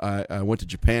Dell, I went to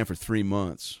Japan for 3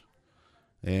 months.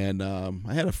 And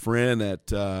I had a friend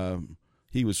that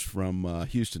he was from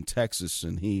Houston, Texas,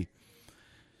 and he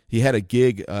had a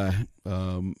gig. He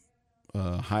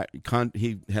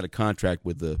had a contract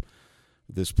with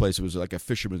this place. It was like a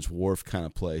fisherman's wharf kind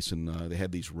of place, and they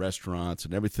had these restaurants,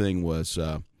 and everything was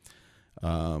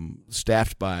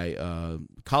staffed by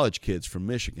college kids from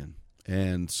Michigan.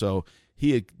 And so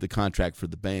he had the contract for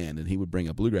the band, and he would bring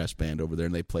a bluegrass band over there,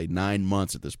 and they played 9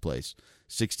 months at this place,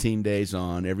 16 days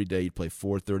on. Every day you'd play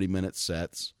 4 30-minute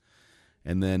sets,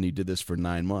 and then he did this for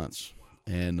 9 months.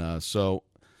 And so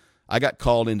I got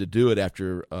called in to do it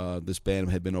after this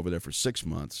band had been over there for 6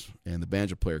 months, and the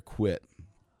banjo player quit.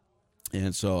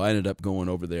 And so I ended up going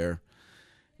over there,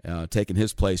 taking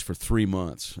his place for 3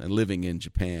 months and living in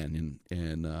Japan.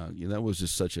 And that was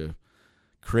just such a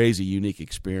crazy, unique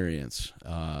experience,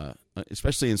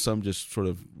 especially in some just sort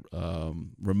of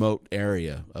remote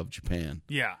area of Japan.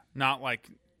 Yeah, not like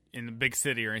in the big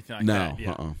city or anything like no, that.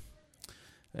 Yeah.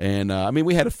 And,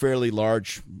 we had a fairly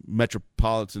large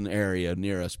metropolitan area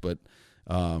near us, but,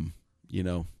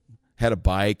 had a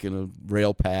bike and a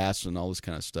rail pass and all this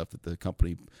kind of stuff that the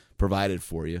company provided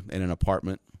for you, and an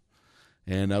apartment.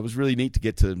 And it was really neat to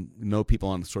get to know people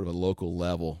on sort of a local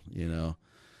level,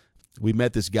 We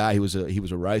met this guy. He was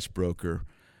a rice broker,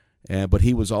 but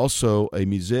he was also a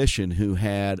musician who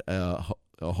had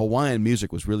Hawaiian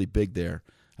music was really big there,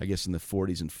 I guess in the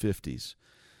 40s and 50s.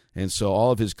 And so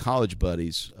all of his college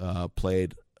buddies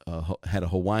had a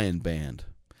Hawaiian band,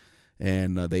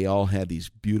 and they all had these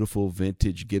beautiful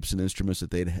vintage Gibson instruments that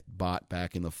they'd bought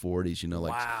back in the 40s,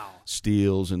 like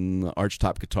steels and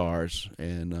archtop guitars,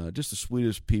 and just the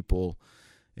sweetest people.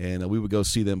 And we would go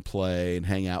see them play and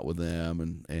hang out with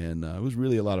them, and it was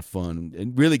really a lot of fun,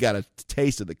 and really got a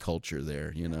taste of the culture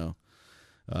there.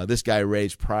 This guy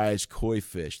raised prize koi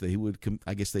fish. They would,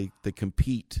 I guess, they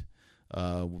compete,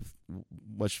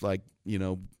 much like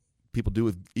people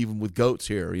do even with goats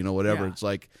here. Whatever. Yeah. It's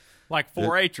like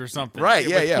 4-H or something, right?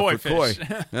 Yeah, koi for koi.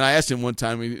 And I asked him one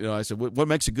time. I said, "What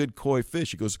makes a good koi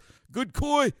fish?" He goes, "Good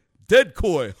koi, dead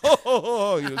koi." Ho ho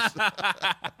ho! He goes,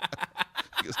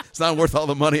 it's not worth all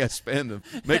the money I spend to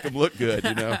make them look good,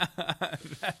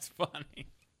 That's funny.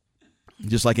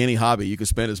 Just like any hobby, you can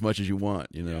spend as much as you want,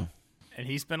 And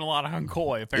he spent a lot on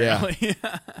koi, apparently.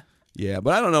 Yeah,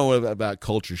 but I don't know about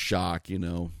culture shock,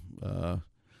 the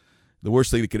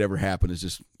worst thing that could ever happen is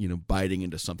just, biting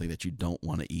into something that you don't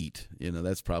want to eat.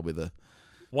 That's probably the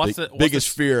biggest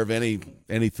fear of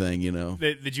anything,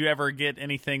 Did you ever get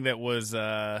anything that was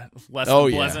less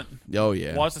than pleasant? Oh,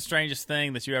 yeah. What's the strangest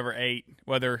thing that you ever ate,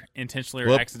 whether intentionally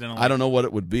or accidentally? I don't know what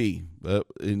it would be.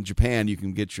 In Japan, you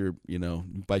can get you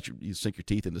sink your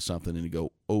teeth into something and you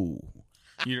go, oh.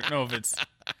 You don't know if it's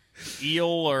eel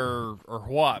or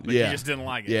what, but you just didn't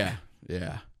like it.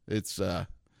 Yeah. It's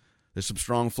there's some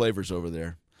strong flavors over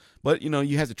there. But,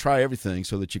 you have to try everything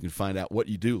so that you can find out what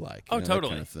you do like. Totally. That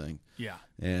kind of thing. Yeah.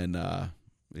 And,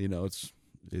 it's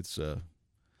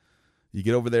you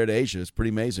get over there to Asia, it's pretty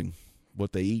amazing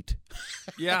what they eat.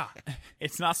 Yeah.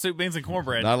 It's not soup, beans, and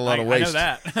cornbread. Not a lot of waste.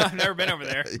 I know that. I've never been over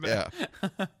there. Yeah.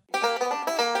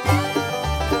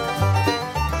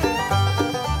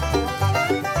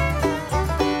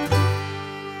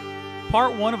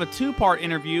 Part one of a two-part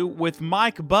interview with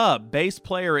Mike Bubb, bass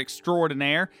player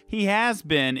extraordinaire. He has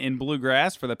been in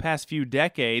bluegrass for the past few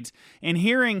decades, and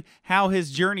hearing how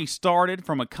his journey started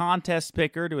from a contest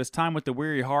picker to his time with the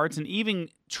Weary Hearts and even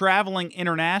traveling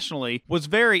internationally was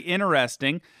very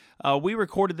interesting. We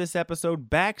recorded this episode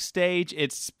backstage at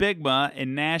Spigma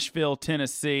in Nashville,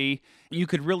 Tennessee. You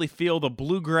could really feel the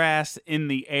bluegrass in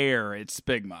the air at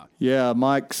Spigma. Yeah,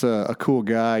 Mike's a cool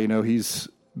guy. He's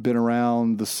been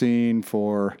around the scene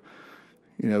for,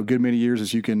 a good many years,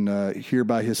 as you can hear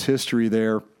by his history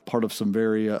there, part of some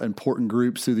very important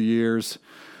groups through the years.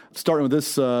 Starting with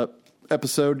this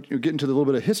episode, you're getting to the little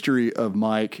bit of history of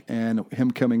Mike and him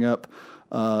coming up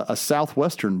a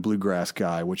Southwestern bluegrass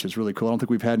guy, which is really cool. I don't think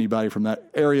we've had anybody from that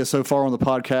area so far on the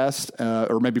podcast,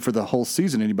 or maybe for the whole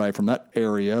season, anybody from that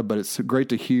area, but it's great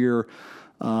to hear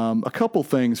a couple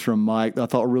things from Mike that I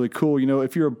thought were really cool.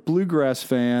 If you're a bluegrass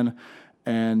fan,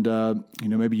 and,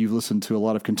 maybe you've listened to a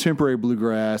lot of contemporary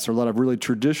bluegrass or a lot of really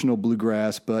traditional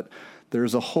bluegrass, but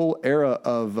there's a whole era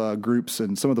of groups,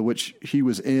 and some of the which he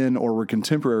was in or were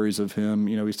contemporaries of him.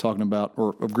 He's talking about,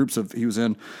 or of groups of he was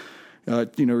in.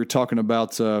 We're talking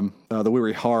about the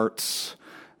Weary Hearts,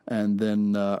 and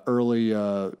then early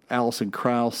Alison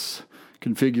Krauss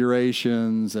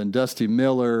configurations and Dusty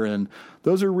Miller, and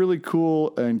those are really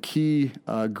cool and key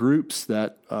groups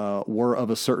that were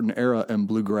of a certain era in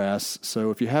bluegrass.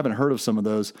 So if you haven't heard of some of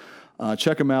those,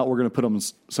 check them out. We're going to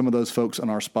put some of those folks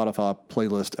on our Spotify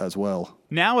playlist as well.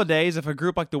 Nowadays, if a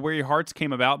group like the Weary Hearts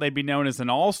came about, they'd be known as an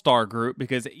all-star group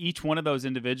because each one of those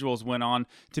individuals went on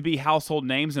to be household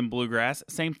names in bluegrass.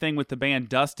 Same thing with the band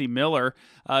Dusty Miller.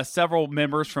 Several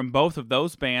members from both of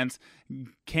those bands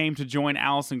came to join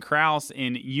Alison Krauss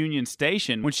in Union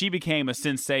Station when she became a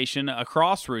sensation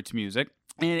across roots music.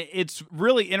 And it's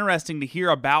really interesting to hear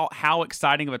about how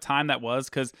exciting of a time that was,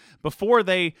 because before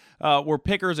they were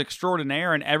pickers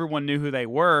extraordinaire and everyone knew who they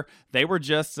were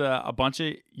just a bunch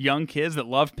of young kids that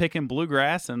loved picking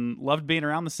bluegrass and loved being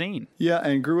around the scene. Yeah,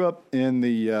 and grew up in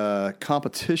the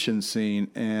competition scene,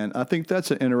 and I think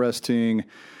that's an interesting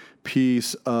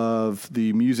piece of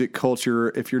the music culture.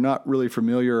 If you're not really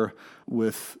familiar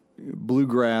with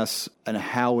bluegrass and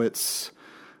how it's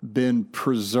been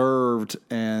preserved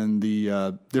and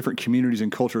the different communities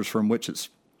and cultures from which it's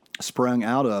sprung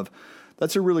out of,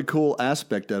 that's a really cool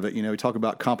aspect of it. We talk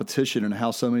about competition and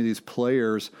how so many of these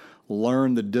players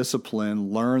learn the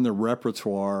discipline, learn the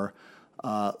repertoire,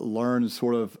 learn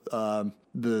sort of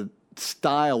the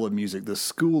style of music, the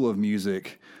school of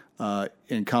music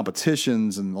in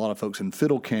competitions, and a lot of folks in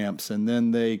fiddle camps, and then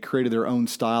they created their own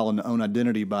style and own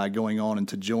identity by going on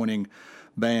into joining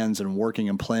bands and working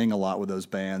and playing a lot with those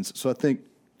bands. So I think,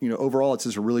 overall, it's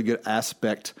just a really good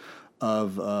aspect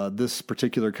of this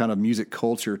particular kind of music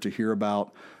culture to hear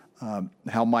about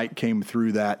how Mike came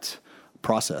through that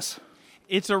process.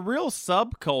 It's a real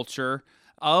subculture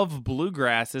of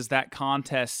bluegrass, is that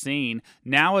contest scene.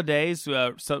 Nowadays,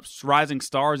 rising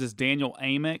stars is Daniel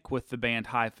Amick with the band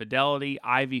High Fidelity,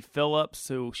 Ivy Phillips,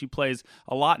 who she plays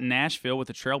a lot in Nashville with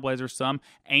the Trailblazers, some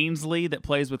Ainsley that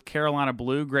plays with Carolina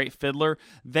Blue, great fiddler.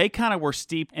 They kind of were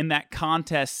steeped in that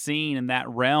contest scene, in that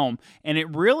realm, and it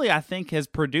really, I think, has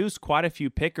produced quite a few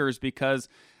pickers because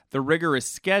the rigorous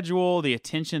schedule, the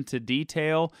attention to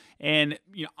detail. And,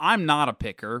 I'm not a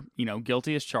picker,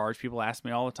 guilty as charged. People ask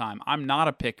me all the time. I'm not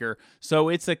a picker. So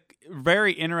it's a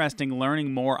very interesting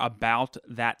learning more about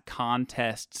that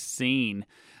contest scene.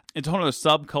 It's one of the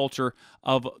subculture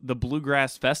of the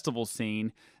bluegrass festival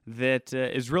scene that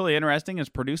is really interesting and has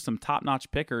produced some top-notch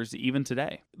pickers even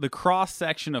today. The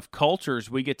cross-section of cultures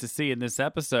we get to see in this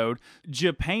episode,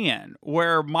 Japan,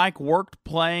 where Mike worked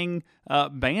playing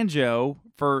banjo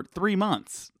for 3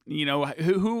 months. You know,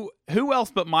 who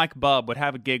else but Mike Bubb would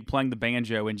have a gig playing the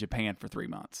banjo in Japan for 3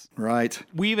 months? Right.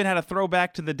 We even had a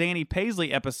throwback to the Danny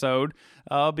Paisley episode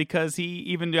because he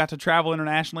even got to travel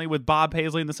internationally with Bob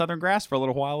Paisley in the Southern Grass for a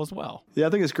little while as well. Yeah, I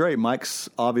think it's great. Mike's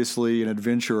obviously an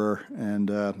adventurer, and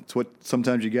it's what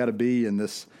sometimes you got to be in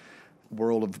this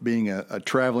world of being a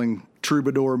traveling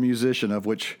troubadour musician, of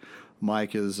which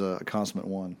Mike is a consummate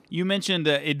one. You mentioned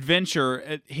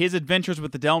adventure. His adventures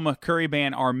with the Del McCoury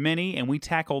Band are many, and we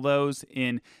tackle those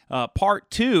in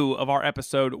part 2 of our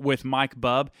episode with Mike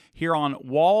Bubb here on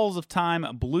Walls of Time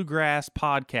Bluegrass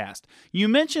Podcast. You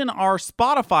mentioned our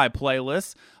Spotify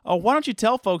playlist. Why don't you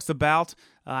tell folks about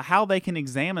how they can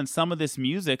examine some of this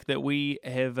music that we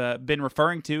have been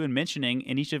referring to and mentioning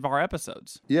in each of our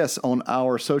episodes? Yes, on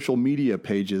our social media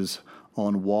pages,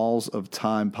 on Walls of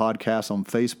Time Podcast on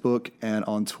Facebook and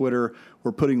on Twitter,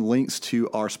 we're putting links to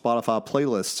our Spotify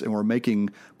playlists, and we're making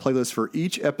playlists for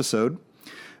each episode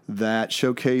that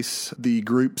showcase the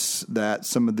groups that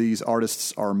some of these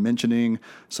artists are mentioning,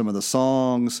 some of the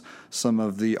songs, some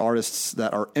of the artists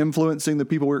that are influencing the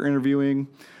people we're interviewing.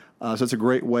 So it's a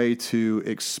great way to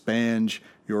expand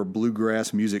your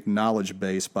bluegrass music knowledge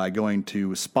base by going to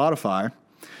Spotify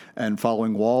and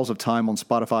following Walls of Time on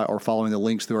Spotify, or following the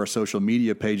links through our social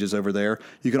media pages over there.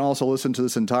 You can also listen to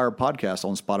this entire podcast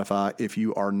on Spotify if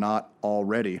you are not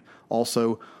already.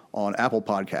 Also on Apple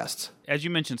Podcasts. As you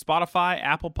mentioned, Spotify,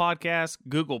 Apple Podcasts,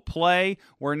 Google Play.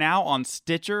 We're now on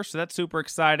Stitcher, so that's super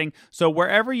exciting. So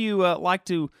wherever you like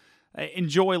to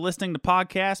enjoy listening to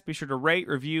podcasts, be sure to rate,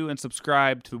 review, and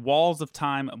subscribe to the Walls of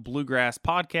Time Bluegrass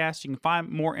Podcast. You can find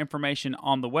more information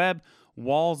on the web,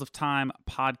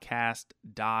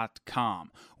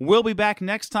 wallsoftimepodcast.com. We'll be back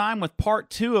next time with part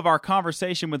 2 of our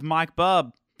conversation with Mike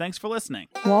Bubb. Thanks for listening.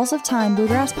 Walls of Time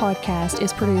Bluegrass Podcast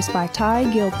is produced by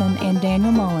Ty Gilpin and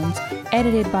Daniel Mullins,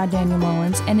 edited by Daniel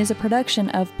Mullins, and is a production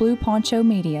of Blue Poncho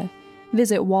Media.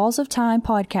 Visit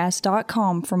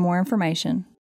wallsoftimepodcast.com for more information.